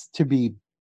this to be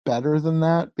better than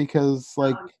that because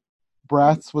like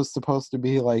Bratz was supposed to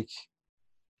be like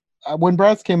when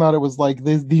Bratz came out, it was like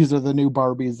these are the new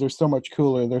Barbies. They're so much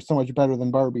cooler. They're so much better than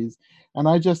Barbies, and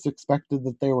I just expected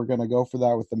that they were going to go for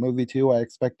that with the movie too. I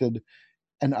expected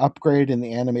an upgrade in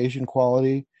the animation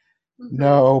quality. Mm-hmm.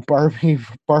 No,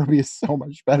 Barbie is so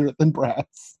much better than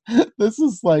Bratz. This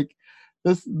is like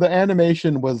the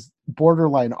animation was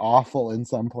borderline awful in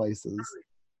some places.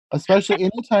 Especially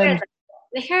anytime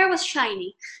The hair was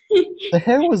shiny. the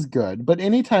hair was good, but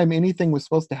anytime anything was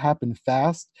supposed to happen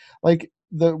fast, like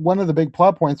the one of the big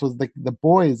plot points was the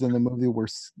boys in the movie were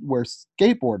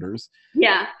skateboarders.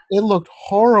 Yeah. It looked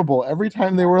horrible every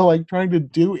time they were like trying to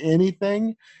do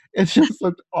anything. It just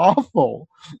looked awful.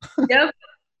 Yep.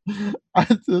 I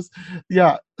just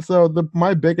yeah. So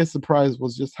my biggest surprise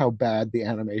was just how bad the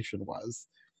animation was.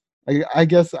 I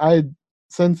guess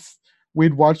since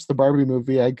we'd watched the Barbie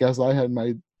movie, I guess I had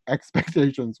my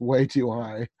expectations way too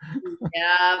high.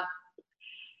 Yeah.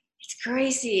 It's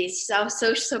crazy. I was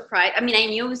so surprised. I mean, I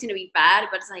knew it was gonna be bad,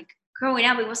 but it's like growing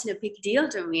up, it wasn't a big deal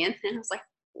to me. And then I was like,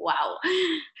 wow,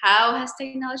 how has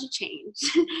technology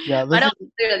changed? Yeah, But also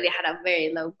clearly they had a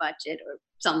very low budget or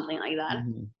something like that.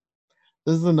 mhm.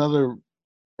 This is another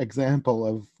example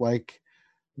of like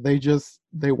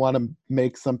they want to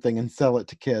make something and sell it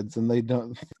to kids, and they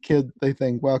don't they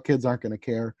think, well, kids aren't going to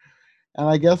care. And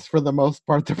I guess for the most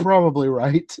part, they're probably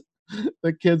right.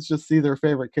 The kids just see their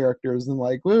favorite characters and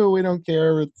like, woo, we don't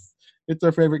care. It's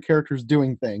our favorite characters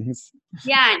doing things.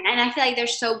 Yeah, and I feel like they're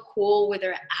so cool with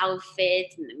their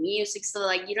outfits and the music. So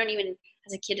like you don't even,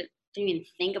 as a kid, don't even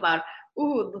think about,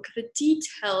 ooh, look at the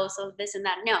details of this and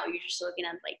that. No, you're just looking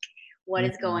at like what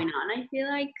is Mhm. going on. I feel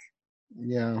like.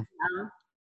 Yeah.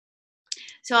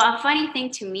 So a funny thing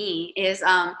to me is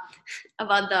about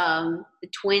the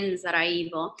twins that are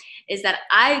evil is that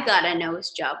I got a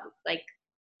nose job like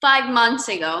 5 months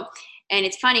ago, and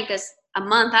it's funny because a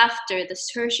month after the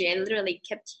surgery, I literally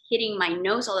kept hitting my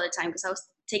nose all the time because I was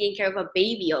taking care of a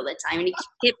baby all the time, and it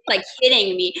kept like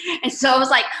hitting me, and so I was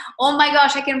like, oh my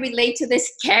gosh, I can relate to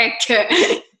this character.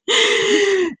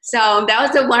 So that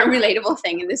was the one relatable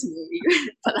thing in this movie,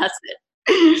 but that's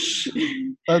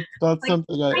it. That's Like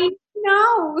something I my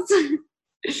nose.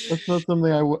 that's not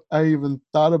something I even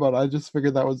thought about. I just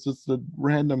figured that was just a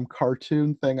random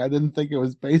cartoon thing. I didn't think it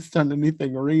was based on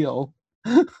anything real.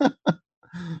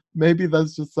 Maybe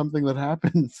that's just something that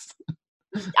happens.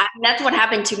 That's what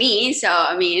happened to me. So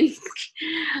I mean,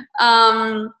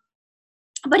 um,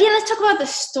 but yeah, let's talk about the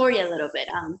story a little bit.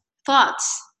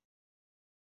 Thoughts?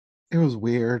 It was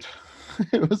weird.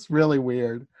 It was really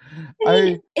weird. I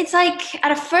mean, I it's like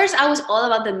at first I was all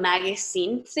about the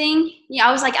magazine thing. Yeah,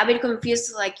 I was like a bit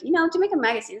confused. Like, to make a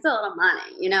magazine, it's a lot of money.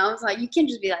 It's like you can't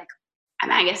just be like a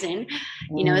magazine. It's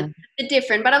mm, a bit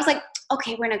different. But I was like,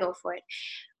 okay, we're gonna go for it.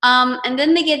 And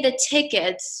then they get the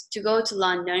tickets to go to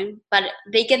London, but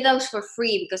they get those for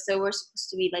free because they were supposed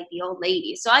to be like the old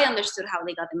lady. So I understood how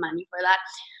they got the money for that.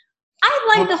 I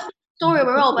like well, the whole story the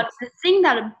overall, but tickets. the thing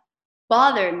that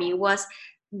bothered me was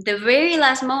the very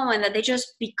last moment that they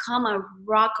just become a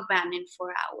rock band in 4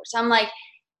 hours. I'm like,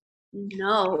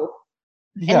 no.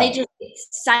 And they Yeah,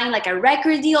 just sign like a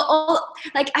record deal. Oh,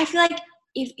 like I feel like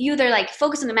if you either like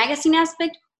focus on the magazine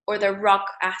aspect or the rock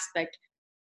aspect,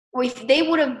 or if they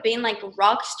would have been like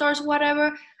rock stars,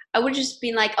 whatever, I would just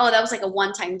been like, oh, that was like a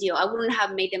one-time deal. I wouldn't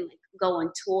have made them like go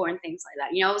on tour and things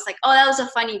like that. I was like, oh, that was a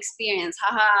funny experience,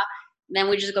 haha. Then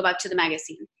we just go back to the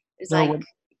magazine. It's no. like,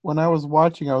 When I was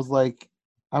watching, I was like,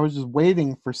 I was just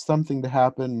waiting for something to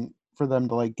happen for them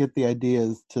to like get the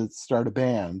ideas to start a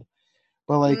band.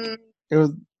 But like, mm, it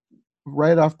was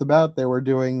right off the bat they were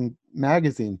doing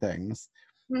magazine things,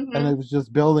 and mm-hmm, it was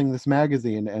just building this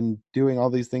magazine and doing all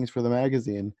these things for the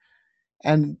magazine.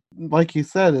 And like you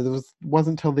said, it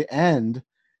wasn't till the end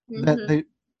that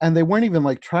mm-hmm. they weren't even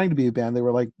like trying to be a band. They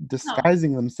were like No,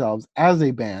 disguising themselves as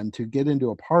a band to get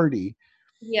into a party.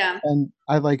 yeah, And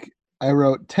I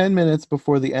wrote 10 minutes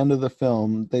before the end of the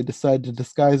film, they decided to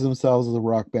disguise themselves as a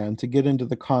rock band to get into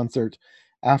the concert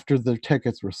after their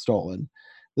tickets were stolen.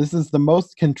 This is the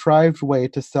most contrived way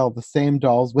to sell the same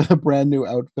dolls with a brand new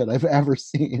outfit I've ever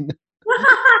seen.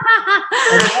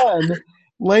 And then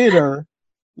later,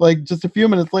 like just a few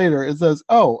minutes later, it says,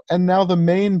 "Oh, and now the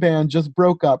main band just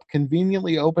broke up,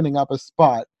 conveniently opening up a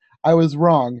spot. I was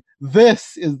wrong.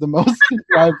 This is the most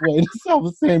contrived way to sell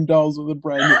the same dolls with a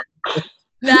brand new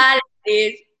that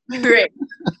is great.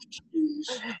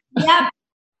 Yeah,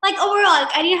 like overall,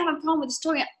 like, I didn't have a problem with the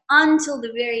story until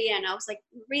the very end. I was like,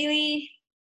 really?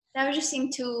 That would just seem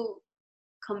too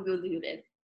convoluted.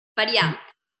 But yeah,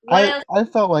 what else? I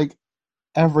felt like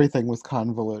everything was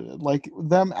convoluted. Like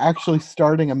them actually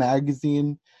starting a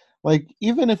magazine, like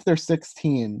even if they're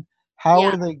 16, how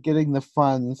Yeah, are they getting the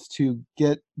funds to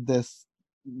get this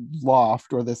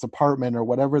loft or this apartment or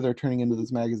whatever they're turning into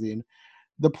this magazine?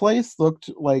 The place looked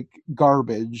like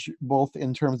garbage, both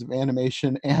in terms of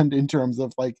animation and in terms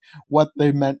of like what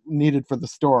they meant needed for the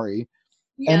story.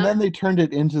 And yeah, then they turned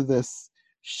it into this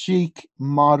chic,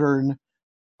 modern,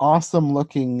 awesome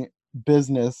looking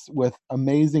business with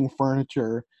amazing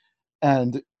furniture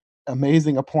and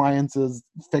amazing appliances,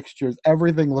 fixtures.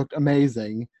 Everything looked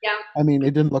amazing. yeah. I mean,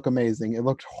 it didn't look amazing. It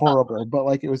looked Oh, horrible, but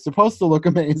like it was supposed to look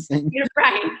amazing. you're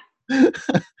right.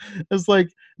 It's like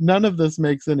none of this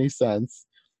makes any sense.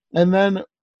 And then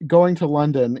going to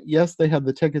London, yes, they had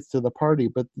the tickets to the party,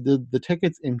 but did the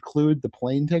tickets include the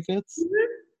plane tickets? Mhm.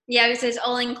 Yeah, because it's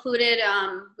all included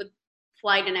with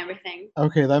flight and everything.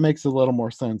 Okay, that makes a little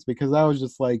more sense because I was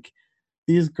just like,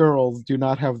 these girls do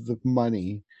not have the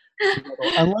money to go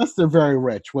to, unless they're very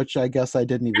rich, which I guess I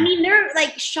didn't I even. mean, they're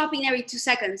like shopping every 2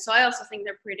 seconds, so I also think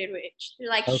they're pretty rich. They're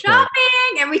like Okay,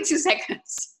 shopping every 2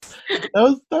 seconds.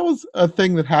 that was a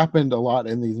thing that happened a lot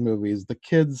in these movies. The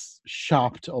kids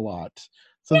shopped a lot,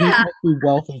 so these Yeah. must be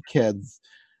wealthy kids.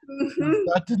 Mhm.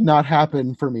 That did not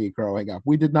happen for me growing up.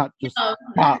 We did not just No.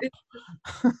 shop.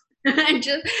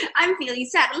 I'm feeling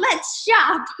sad. Let's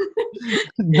shop.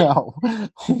 No,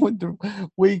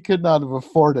 we could not have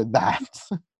afforded that.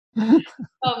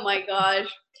 Oh my gosh.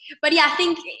 But yeah, I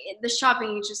think the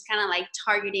shopping is just kind of like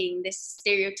targeting this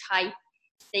stereotype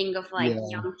thing of like Yeah.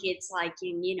 young kids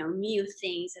liking, new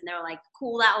things, and they're like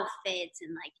cool outfits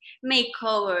and like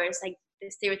makeovers, like the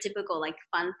stereotypical like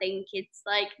fun thing kids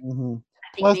like. hmm I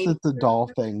think Plus, maybe it's a doll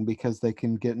thing because they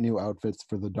can get new outfits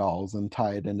for the dolls and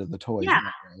tie it into the toys yeah.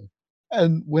 that way.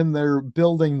 And when they're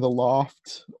building the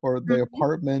loft or the Mhm.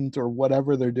 apartment or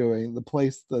whatever they're doing, the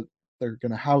place that they're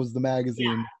going to house the Yeah.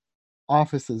 magazine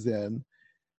offices in,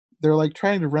 they're like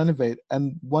trying to renovate.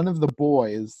 And one of the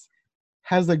boys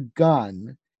has a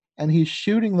gun and he's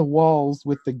shooting the walls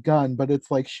with the gun, but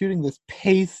it's like shooting this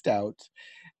paste out,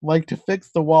 like to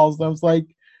fix the walls. And I was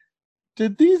like,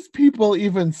 did these people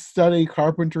even study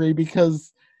carpentry?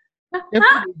 Because if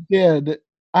they did,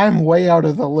 I'm way out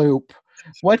of the loop.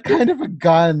 What kind of a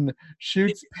gun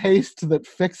shoots paste that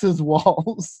fixes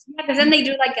walls? Yeah, because then they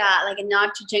do like a nod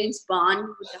to James Bond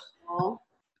with the whole.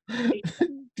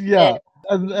 Yeah,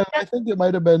 and I think it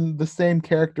might have been the same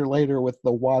character later with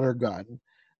the water gun.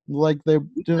 Like they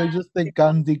just think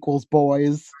guns equals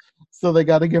boys, so they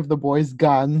got to give the boys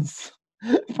guns.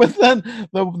 But then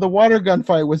the water gun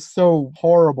fight was so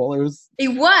horrible. It was It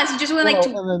was. He just went like well,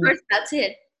 two and then first. That's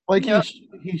it. like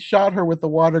he shot her with the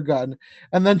water gun,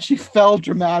 and then she fell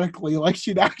dramatically, like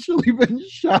she'd actually been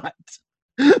shot.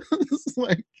 It's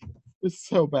like it's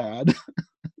so bad.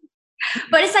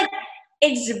 But it's like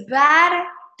it's bad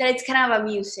that it's kind of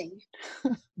amusing.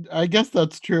 I guess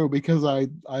that's true because I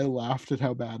laughed at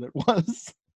how bad it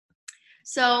was.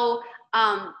 So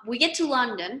we get to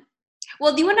London.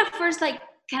 Well, do you want to first like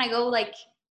kind of go like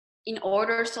in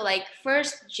order? So like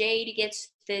first Jade gets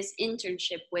this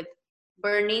internship with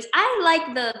Bernice. I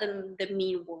like the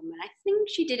mean woman. I think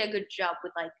she did a good job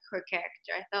with like her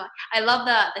character. I love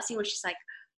the scene where she's like,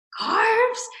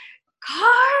 carbs,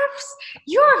 carbs,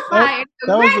 you're That, fired.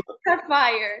 that was Congrats, you're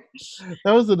fired.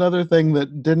 that was another thing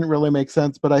that didn't really make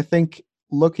sense, but I think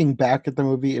looking back at the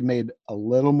movie, it made a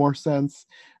little more sense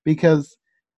because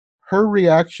her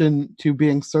reaction to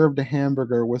being served a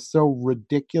hamburger was so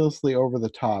ridiculously over the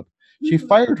top. She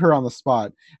fired her on the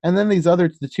spot, and then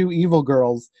the two evil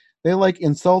girls, they like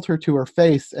insult her to her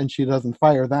face, and she doesn't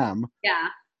fire them. Yeah.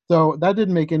 So that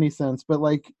didn't make any sense. But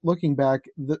like looking back,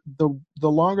 the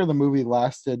longer the movie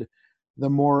lasted, the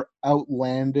more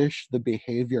outlandish the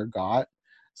behavior got.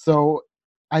 So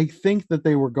I think that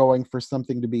they were going for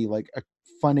something to be like a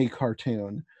funny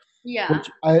cartoon, Yeah. which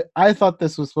I thought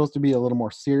this was supposed to be a little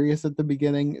more serious at the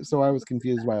beginning. So I was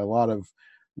confused by a lot of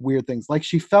weird things. Like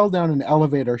she fell down an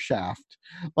elevator shaft.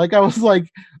 Like I was like,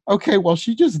 okay, well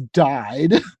she just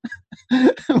died.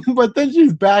 But then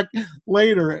she's back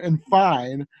later and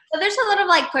fine. So there's a lot of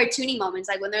like cartoony moments,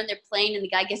 like when they're in their plane and the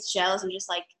guy gets jealous and just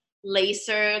like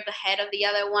laser the head of the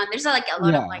other one. There's like a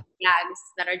lot of Yeah. like gags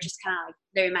that are just kind of like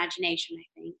their imagination,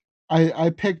 I think. I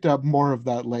picked up more of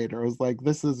that later. I was like,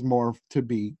 this is more to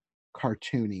be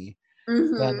cartoony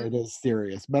than Hmm. it is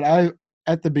serious. But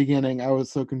at the beginning, I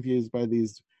was so confused by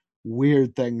these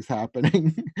weird things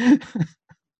happening.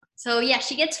 So yeah,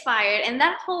 she gets fired, and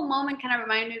that whole moment kind of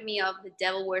reminded me of The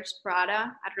Devil Wears Prada.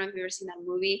 I don't know if you've ever seen that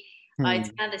movie. It's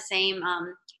Hmm. kind of the same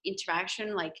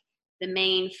interaction, like the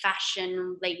main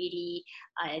fashion lady,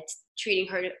 it's treating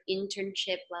her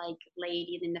internship like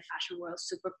lady in the fashion world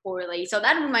super poorly. So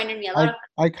that reminded me a lot I of.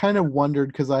 I kind of wondered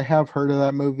because I have heard of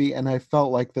that movie, and I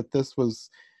felt like that this was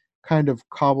kind of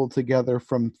cobbled together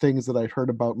from things that I'd heard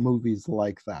about movies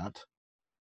like that.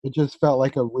 It just felt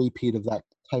like a repeat of that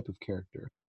type of character.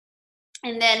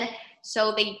 And then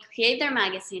so they create their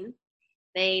magazine.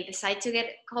 They decide to get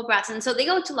called brats, and so they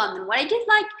go to London. What I did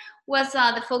like was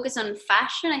the focus on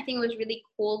fashion. I think it was really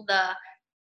cool.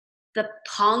 The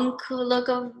punk look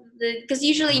of the, because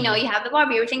usually Mhm. you have the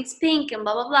Barbie, everything's pink and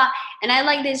blah blah blah. And I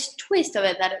like this twist of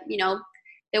it that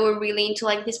they were really into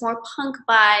like this more punk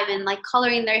vibe and like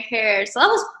coloring their hair. So that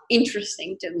was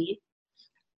interesting to me.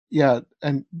 Yeah,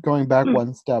 and going back Mm.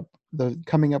 one step, the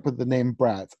coming up with the name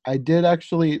Bratz, I did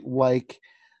actually like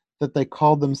that they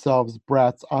called themselves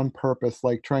Bratz on purpose,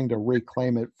 like trying to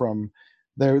reclaim it from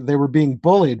they were being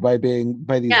bullied by these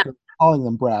Yeah. girls calling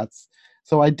them Bratz.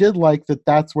 So I did like that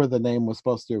that's where the name was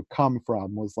supposed to come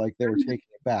from, was like they were Mhm. taking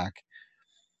it back.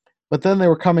 But then they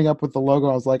were coming up with the logo.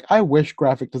 I was like, I wish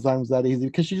graphic design was that easy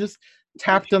because you just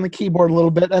tapped on the keyboard a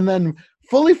little bit and then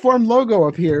fully formed logo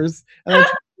appears and then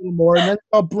tap a little more and then it's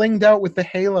all blinged out with the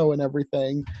halo and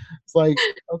everything. It's like,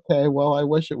 okay, well, I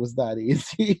wish it was that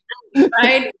easy.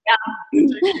 Right? Yeah.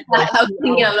 It takes me like I was 2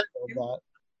 thinking hours of it. to build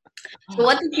So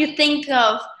what did you think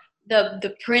of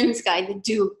the prince guy, the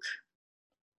Duke?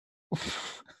 that.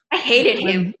 I hated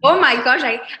him. When Oh my gosh,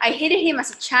 I hated him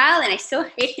as a child and I still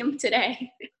hate him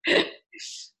today.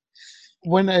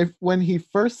 when he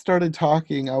first started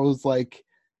talking, I was like,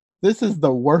 this is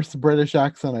the worst British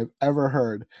accent I've ever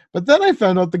heard. But then I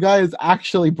found out the guy is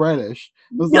actually British.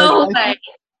 I was like, No way.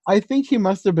 I think he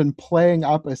must have been playing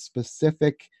up a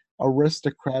specific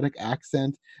aristocratic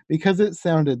accent because it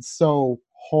sounded so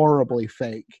horribly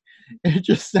fake. It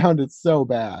just sounded so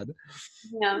bad.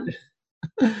 Yeah.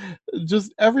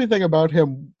 Just everything about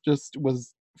him just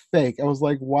was fake. I was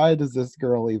like, why does this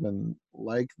girl even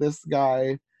like this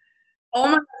guy? Oh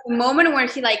my God, the moment where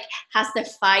he like has the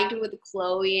fight with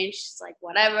Chloe and she's like,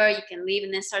 whatever, you can leave,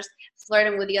 and then starts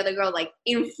flirting with the other girl, like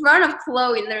in front of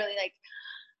Chloe, literally like,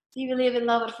 do you believe in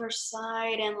love at first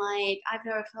sight? And like, I've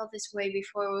never felt this way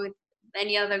before with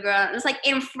any other girl. And it's like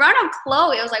in front of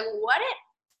Chloe. I was like, what it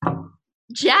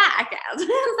jackass. I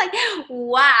was like,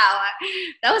 wow,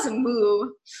 that was a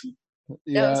move.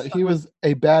 Yeah, Was he was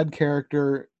a bad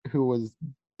character who was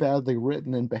badly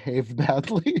written and behaved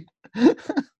badly. Oh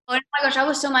my gosh, I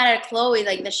was so mad at Chloe,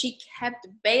 like that she kept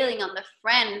bailing on the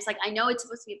friend. It's like, I know it's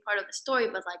supposed to be part of the story,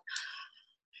 but like,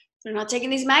 they're not taking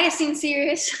these magazines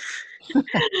serious.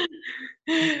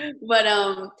 But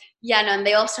yeah, no, and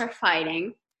they all start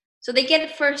fighting. So they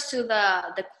get first to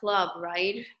the club,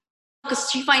 right?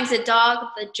 Because she finds the dog,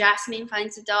 the Jasmine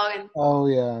finds the dog, Oh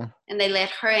yeah. and they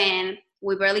let her in.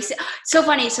 We barely see. So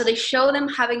funny. So they show them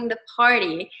having the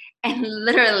party, and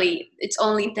literally it's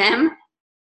only them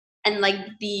and like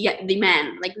the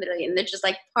man, like literally, and they're just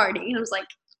like partying. And I was like,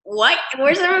 what?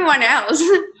 Where's everyone else?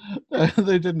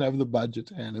 They didn't have the budget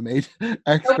to animate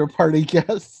extra party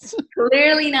guests.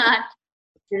 Clearly not.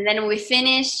 And then we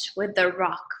finish with the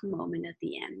rock moment at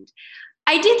the end.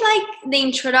 I did like the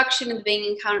introduction at the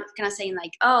beginning, kind of saying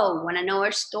like, oh, want to know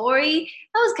our story?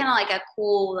 That was kind of like a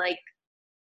cool, like,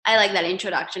 I like that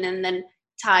introduction, and then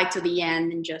tied to the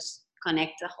end and just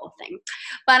connect the whole thing.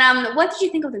 But what did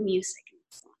you think of the music?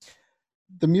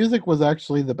 The music was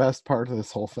actually the best part of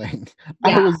this whole thing.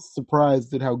 Yeah. I was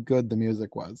surprised at how good the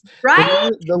music was.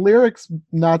 Right? The lyrics,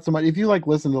 not so much. If you like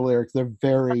listen to the lyrics, they're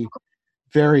very,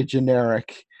 very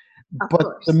generic. Of But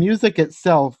course. the music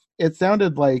itself, it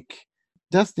sounded like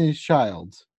Destiny's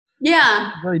Child.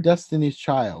 Yeah. Very Destiny's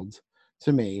Child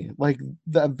to me. Like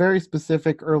the very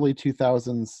specific early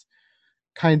 2000s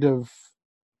kind of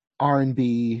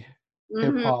R&B,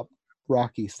 hip hop,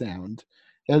 rocky sound.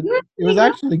 It was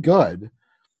actually good.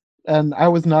 And I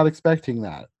was not expecting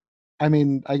that. I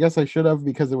mean, I guess I should have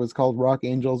because it was called Rock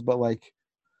Angels, but like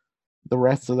the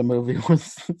rest of the movie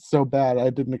was so bad, I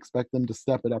didn't expect them to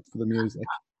step it up for the music.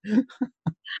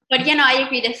 But you know, I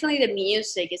agree. Definitely, the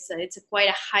music it's a quite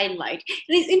a highlight.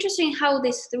 And it's interesting how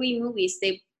these three movies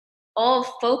they all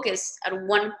focus at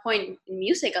one point in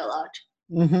music a lot.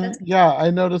 Yeah, I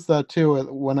noticed that too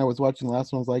when I was watching the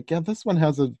last one. I was like, yeah, this one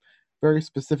has a very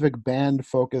specific band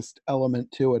focused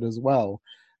element to it as well.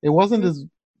 It wasn't as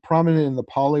prominent in the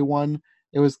Polly one.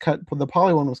 It was the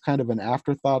Polly one was kind of an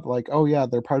afterthought, like, oh yeah,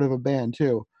 they're part of a band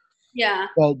too. Yeah.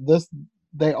 But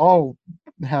they all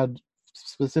had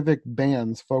specific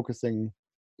bands focusing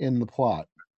in the plot.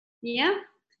 Yeah.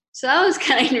 So that was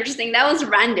kind of interesting. That was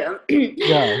random.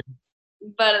 Yeah.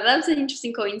 But that's an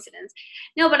interesting coincidence.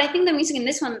 No, but I think the music in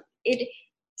this one, it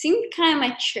seemed kind of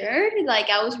matured.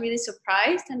 Like I was really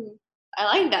surprised, and I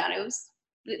like that. It was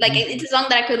like it's a song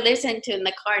that I could listen to in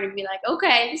the car and be like,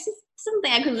 okay, this is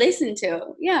something I could listen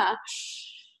to. Yeah.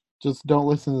 Just don't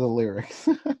listen to the lyrics.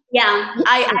 Yeah,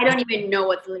 I don't even know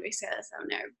what the lyrics are, so I'll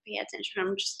never pay attention.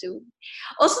 I'm just doing.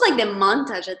 Also, like the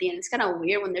montage at the end, it's kind of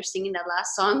weird when they're singing that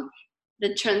last song.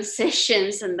 The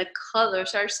transitions and the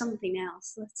colors are something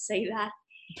else. Let's say that.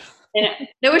 And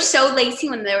they were so lazy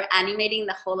when they were animating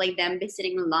the whole like them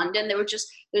visiting London. They were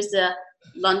just there's the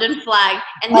London flag,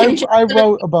 and then I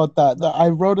wrote about that. I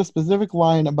wrote a specific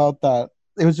line about that.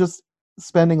 It was just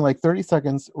spending like 30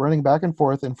 seconds running back and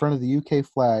forth in front of the UK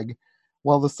flag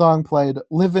while the song played,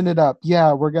 living it up.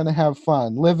 Yeah, we're going to have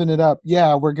fun. Living it up.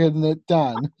 Yeah, we're getting it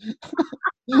done.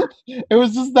 It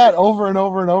was just that over and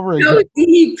over and over again. So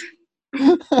deep.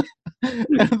 And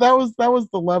that was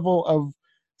the level of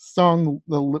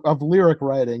of lyric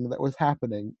writing that was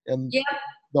happening in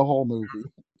the whole movie.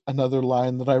 Another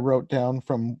line that I wrote down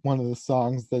from one of the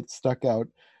songs that stuck out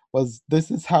was,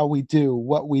 this is how we do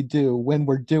what we do when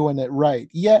we're doing it right.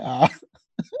 Yeah.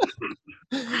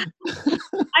 I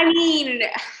mean,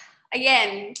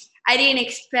 again, I didn't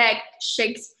expect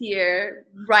Shakespeare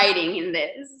writing in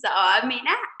this. So, I mean,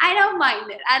 I don't mind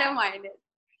it. I don't mind it.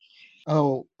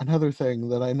 Oh, another thing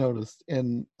that I noticed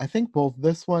in, I think both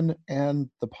this one and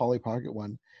the Polly Pocket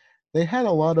one, they had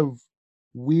a lot of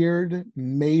weird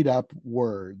made up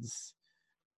words.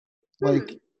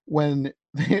 Like when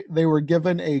they were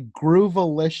given a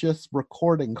Groovalicious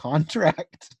recording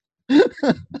contract.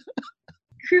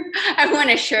 I want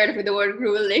a shirt with the word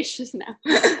Groovylicious now.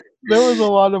 There was a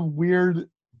lot of weird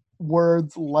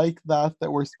words like that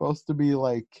were supposed to be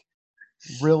like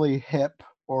really hip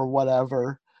or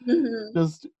whatever. Mm-hmm.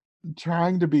 Just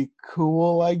trying to be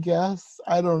cool, I guess.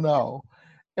 I don't know.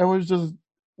 It was just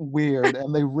weird,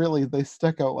 and they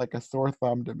stuck out like a sore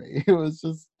thumb to me. It was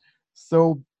just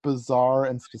so bizarre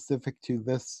and specific to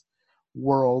this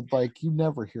world. Like, you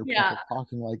never hear people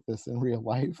talking like this in real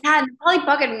life. Yeah, Polly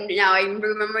Pocket, now I'm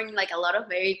remembering like a lot of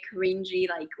very cringy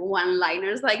like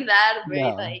one-liners like that,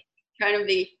 very like trying to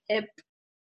be hip.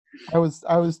 I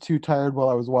was too tired while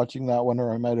I was watching that one,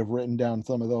 or I might have written down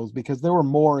some of those, because there were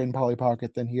more in Polly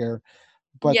Pocket than here.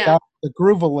 But the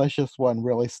Groovylicious one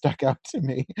really stuck out to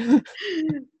me.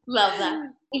 Love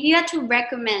that. If you had to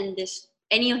recommend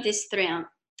any of these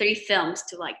three films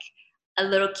to like a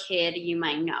little kid you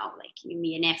might know, like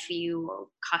maybe a nephew or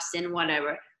cousin,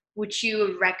 whatever, would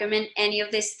you recommend any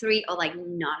of these three, or like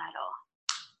not at all?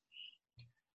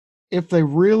 If they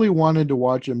really wanted to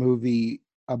watch a movie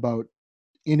about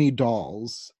any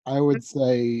dolls, I would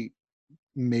say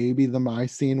maybe the My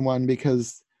Scene one,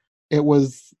 because it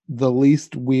was the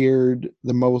least weird,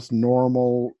 the most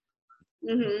normal,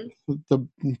 the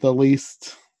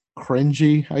least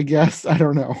cringy, I guess. I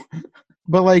don't know.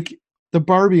 But like the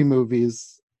Barbie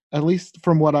movies, at least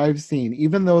from what I've seen,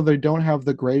 even though they don't have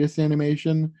the greatest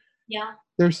animation,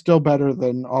 they're still better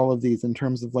than all of these in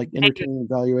terms of like entertainment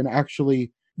value and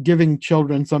actually giving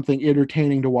children something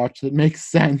entertaining to watch that makes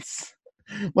sense.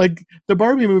 Like, the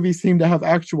Barbie movies seem to have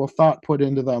actual thought put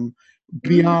into them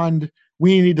beyond,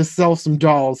 we need to sell some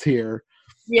dolls here.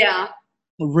 Yeah.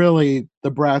 Really,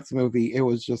 the Bratz movie, it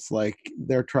was just like,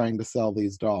 they're trying to sell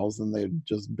these dolls, and they're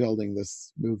just building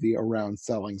this movie around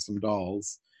selling some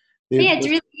dolls. It's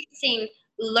really interesting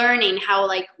learning how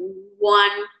like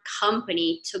one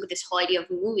company took this whole idea of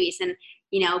movies, and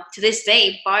to this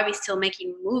day Barbie's still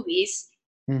making movies.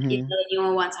 The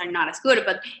newer ones are not as good,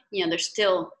 but they're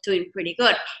still doing pretty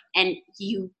good. And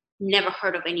you never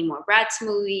heard of any more Bratz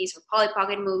movies or Polly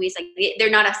Pocket movies. Like, they're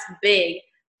not as big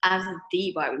as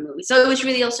the Barbie movie. So it was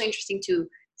really also interesting to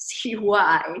see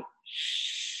why.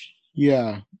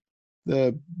 Yeah,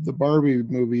 the Barbie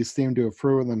movies seem to have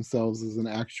proven themselves as an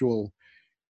actual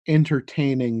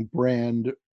entertaining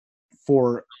brand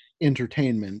for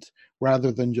entertainment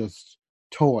rather than just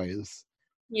toys.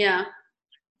 Yeah.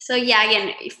 So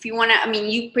again, if you want to,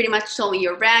 you pretty much told me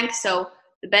your rank. So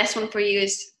the best one for you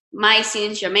is My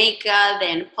Scene, Jamaica,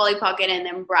 then Polly Pocket, and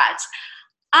then Bratz.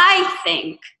 I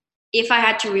think if I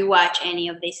had to rewatch any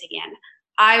of these again,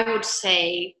 I would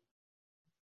say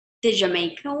the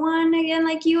Jamaica one again,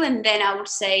 like you, and then I would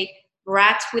say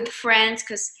Bratz with friends,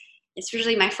 because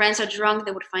especially my friends are drunk,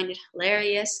 they would find it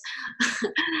hilarious.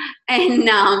 and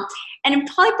in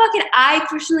Polly Pocket, I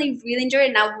personally really enjoyed it,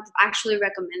 and I would actually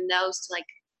recommend those to like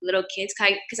little kids,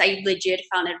 because I legit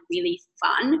found it really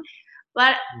fun.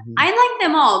 But I like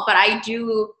them all, but I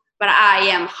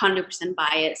am 100%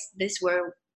 biased. These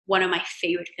were one of my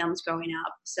favorite films growing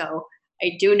up, so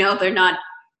I do know they're not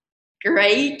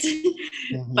great.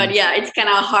 But yeah, it's kind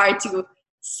of hard to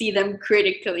see them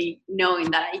critically,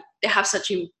 knowing that they have such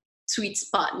a sweet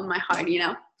spot in my heart,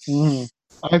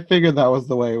 I figured that was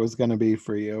the way it was going to be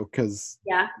for you, because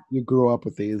you grew up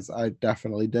with these. I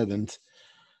definitely didn't.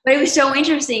 But it was so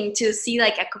interesting to see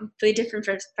like a completely different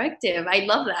perspective. I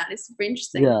love that. It's super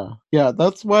interesting. Yeah.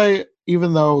 That's why,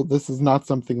 even though this is not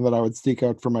something that I would seek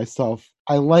out for myself,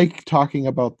 I like talking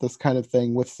about this kind of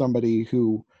thing with somebody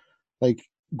who like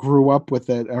grew up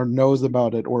with it or knows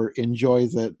about it or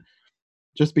enjoys it,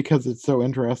 just because it's so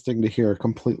interesting to hear a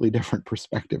completely different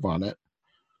perspective on it.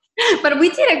 But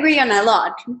we did agree on a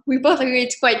lot. We both agree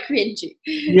it's quite cringy.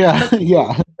 Yeah,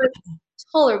 but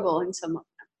tolerable in some of them.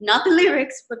 Not the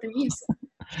lyrics, but the music.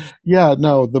 Yeah,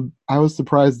 no, I was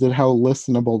surprised at how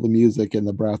listenable the music in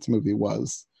the Bratz movie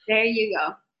was. There you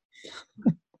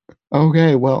go.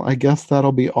 Okay, well, I guess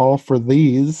that'll be all for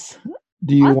these.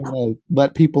 Do you want to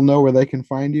let people know where they can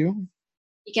find you?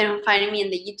 You can find me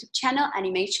in the YouTube channel,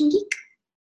 Animation Geek.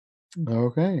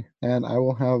 Okay, and I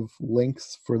will have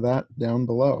links for that down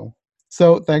below.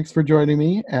 So thanks for joining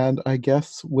me, and I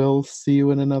guess we'll see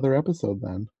you in another episode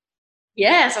then.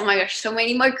 Yes, oh my gosh, so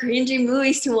many more cringy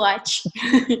movies to watch.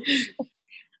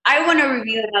 I want to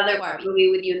review another movie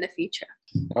with you in the future.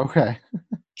 Okay.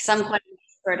 Because I'm quite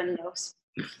expert in those.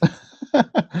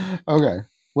 Okay,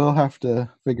 we'll have to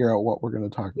figure out what we're going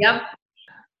to talk about. Yep.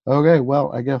 Okay,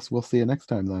 well, I guess we'll see you next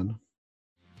time then.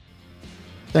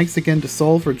 Thanks again to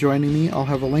Sol for joining me. I'll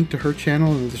have a link to her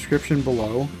channel in the description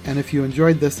below. And if you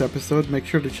enjoyed this episode, make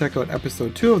sure to check out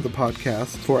episode 2 of the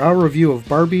podcast for our review of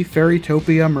Barbie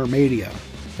Fairytopia Mermaidia.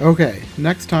 Okay,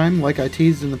 next time, like I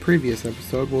teased in the previous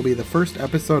episode, will be the first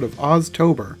episode of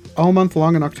Oztober. All month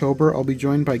long in October, I'll be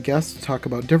joined by guests to talk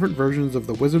about different versions of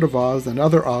The Wizard of Oz and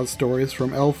other Oz stories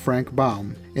from L. Frank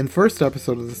Baum. In the first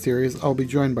episode of the series, I'll be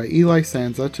joined by Eli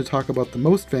Sanza to talk about the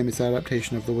most famous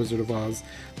adaptation of The Wizard of Oz,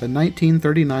 the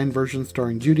 1939 version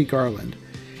starring Judy Garland.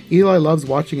 Eli loves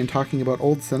watching and talking about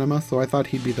old cinema, so I thought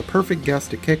he'd be the perfect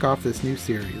guest to kick off this new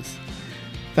series.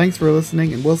 Thanks for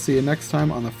listening, and we'll see you next time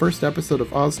on the first episode of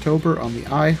Oztober on the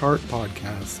iHeart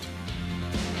Podcast.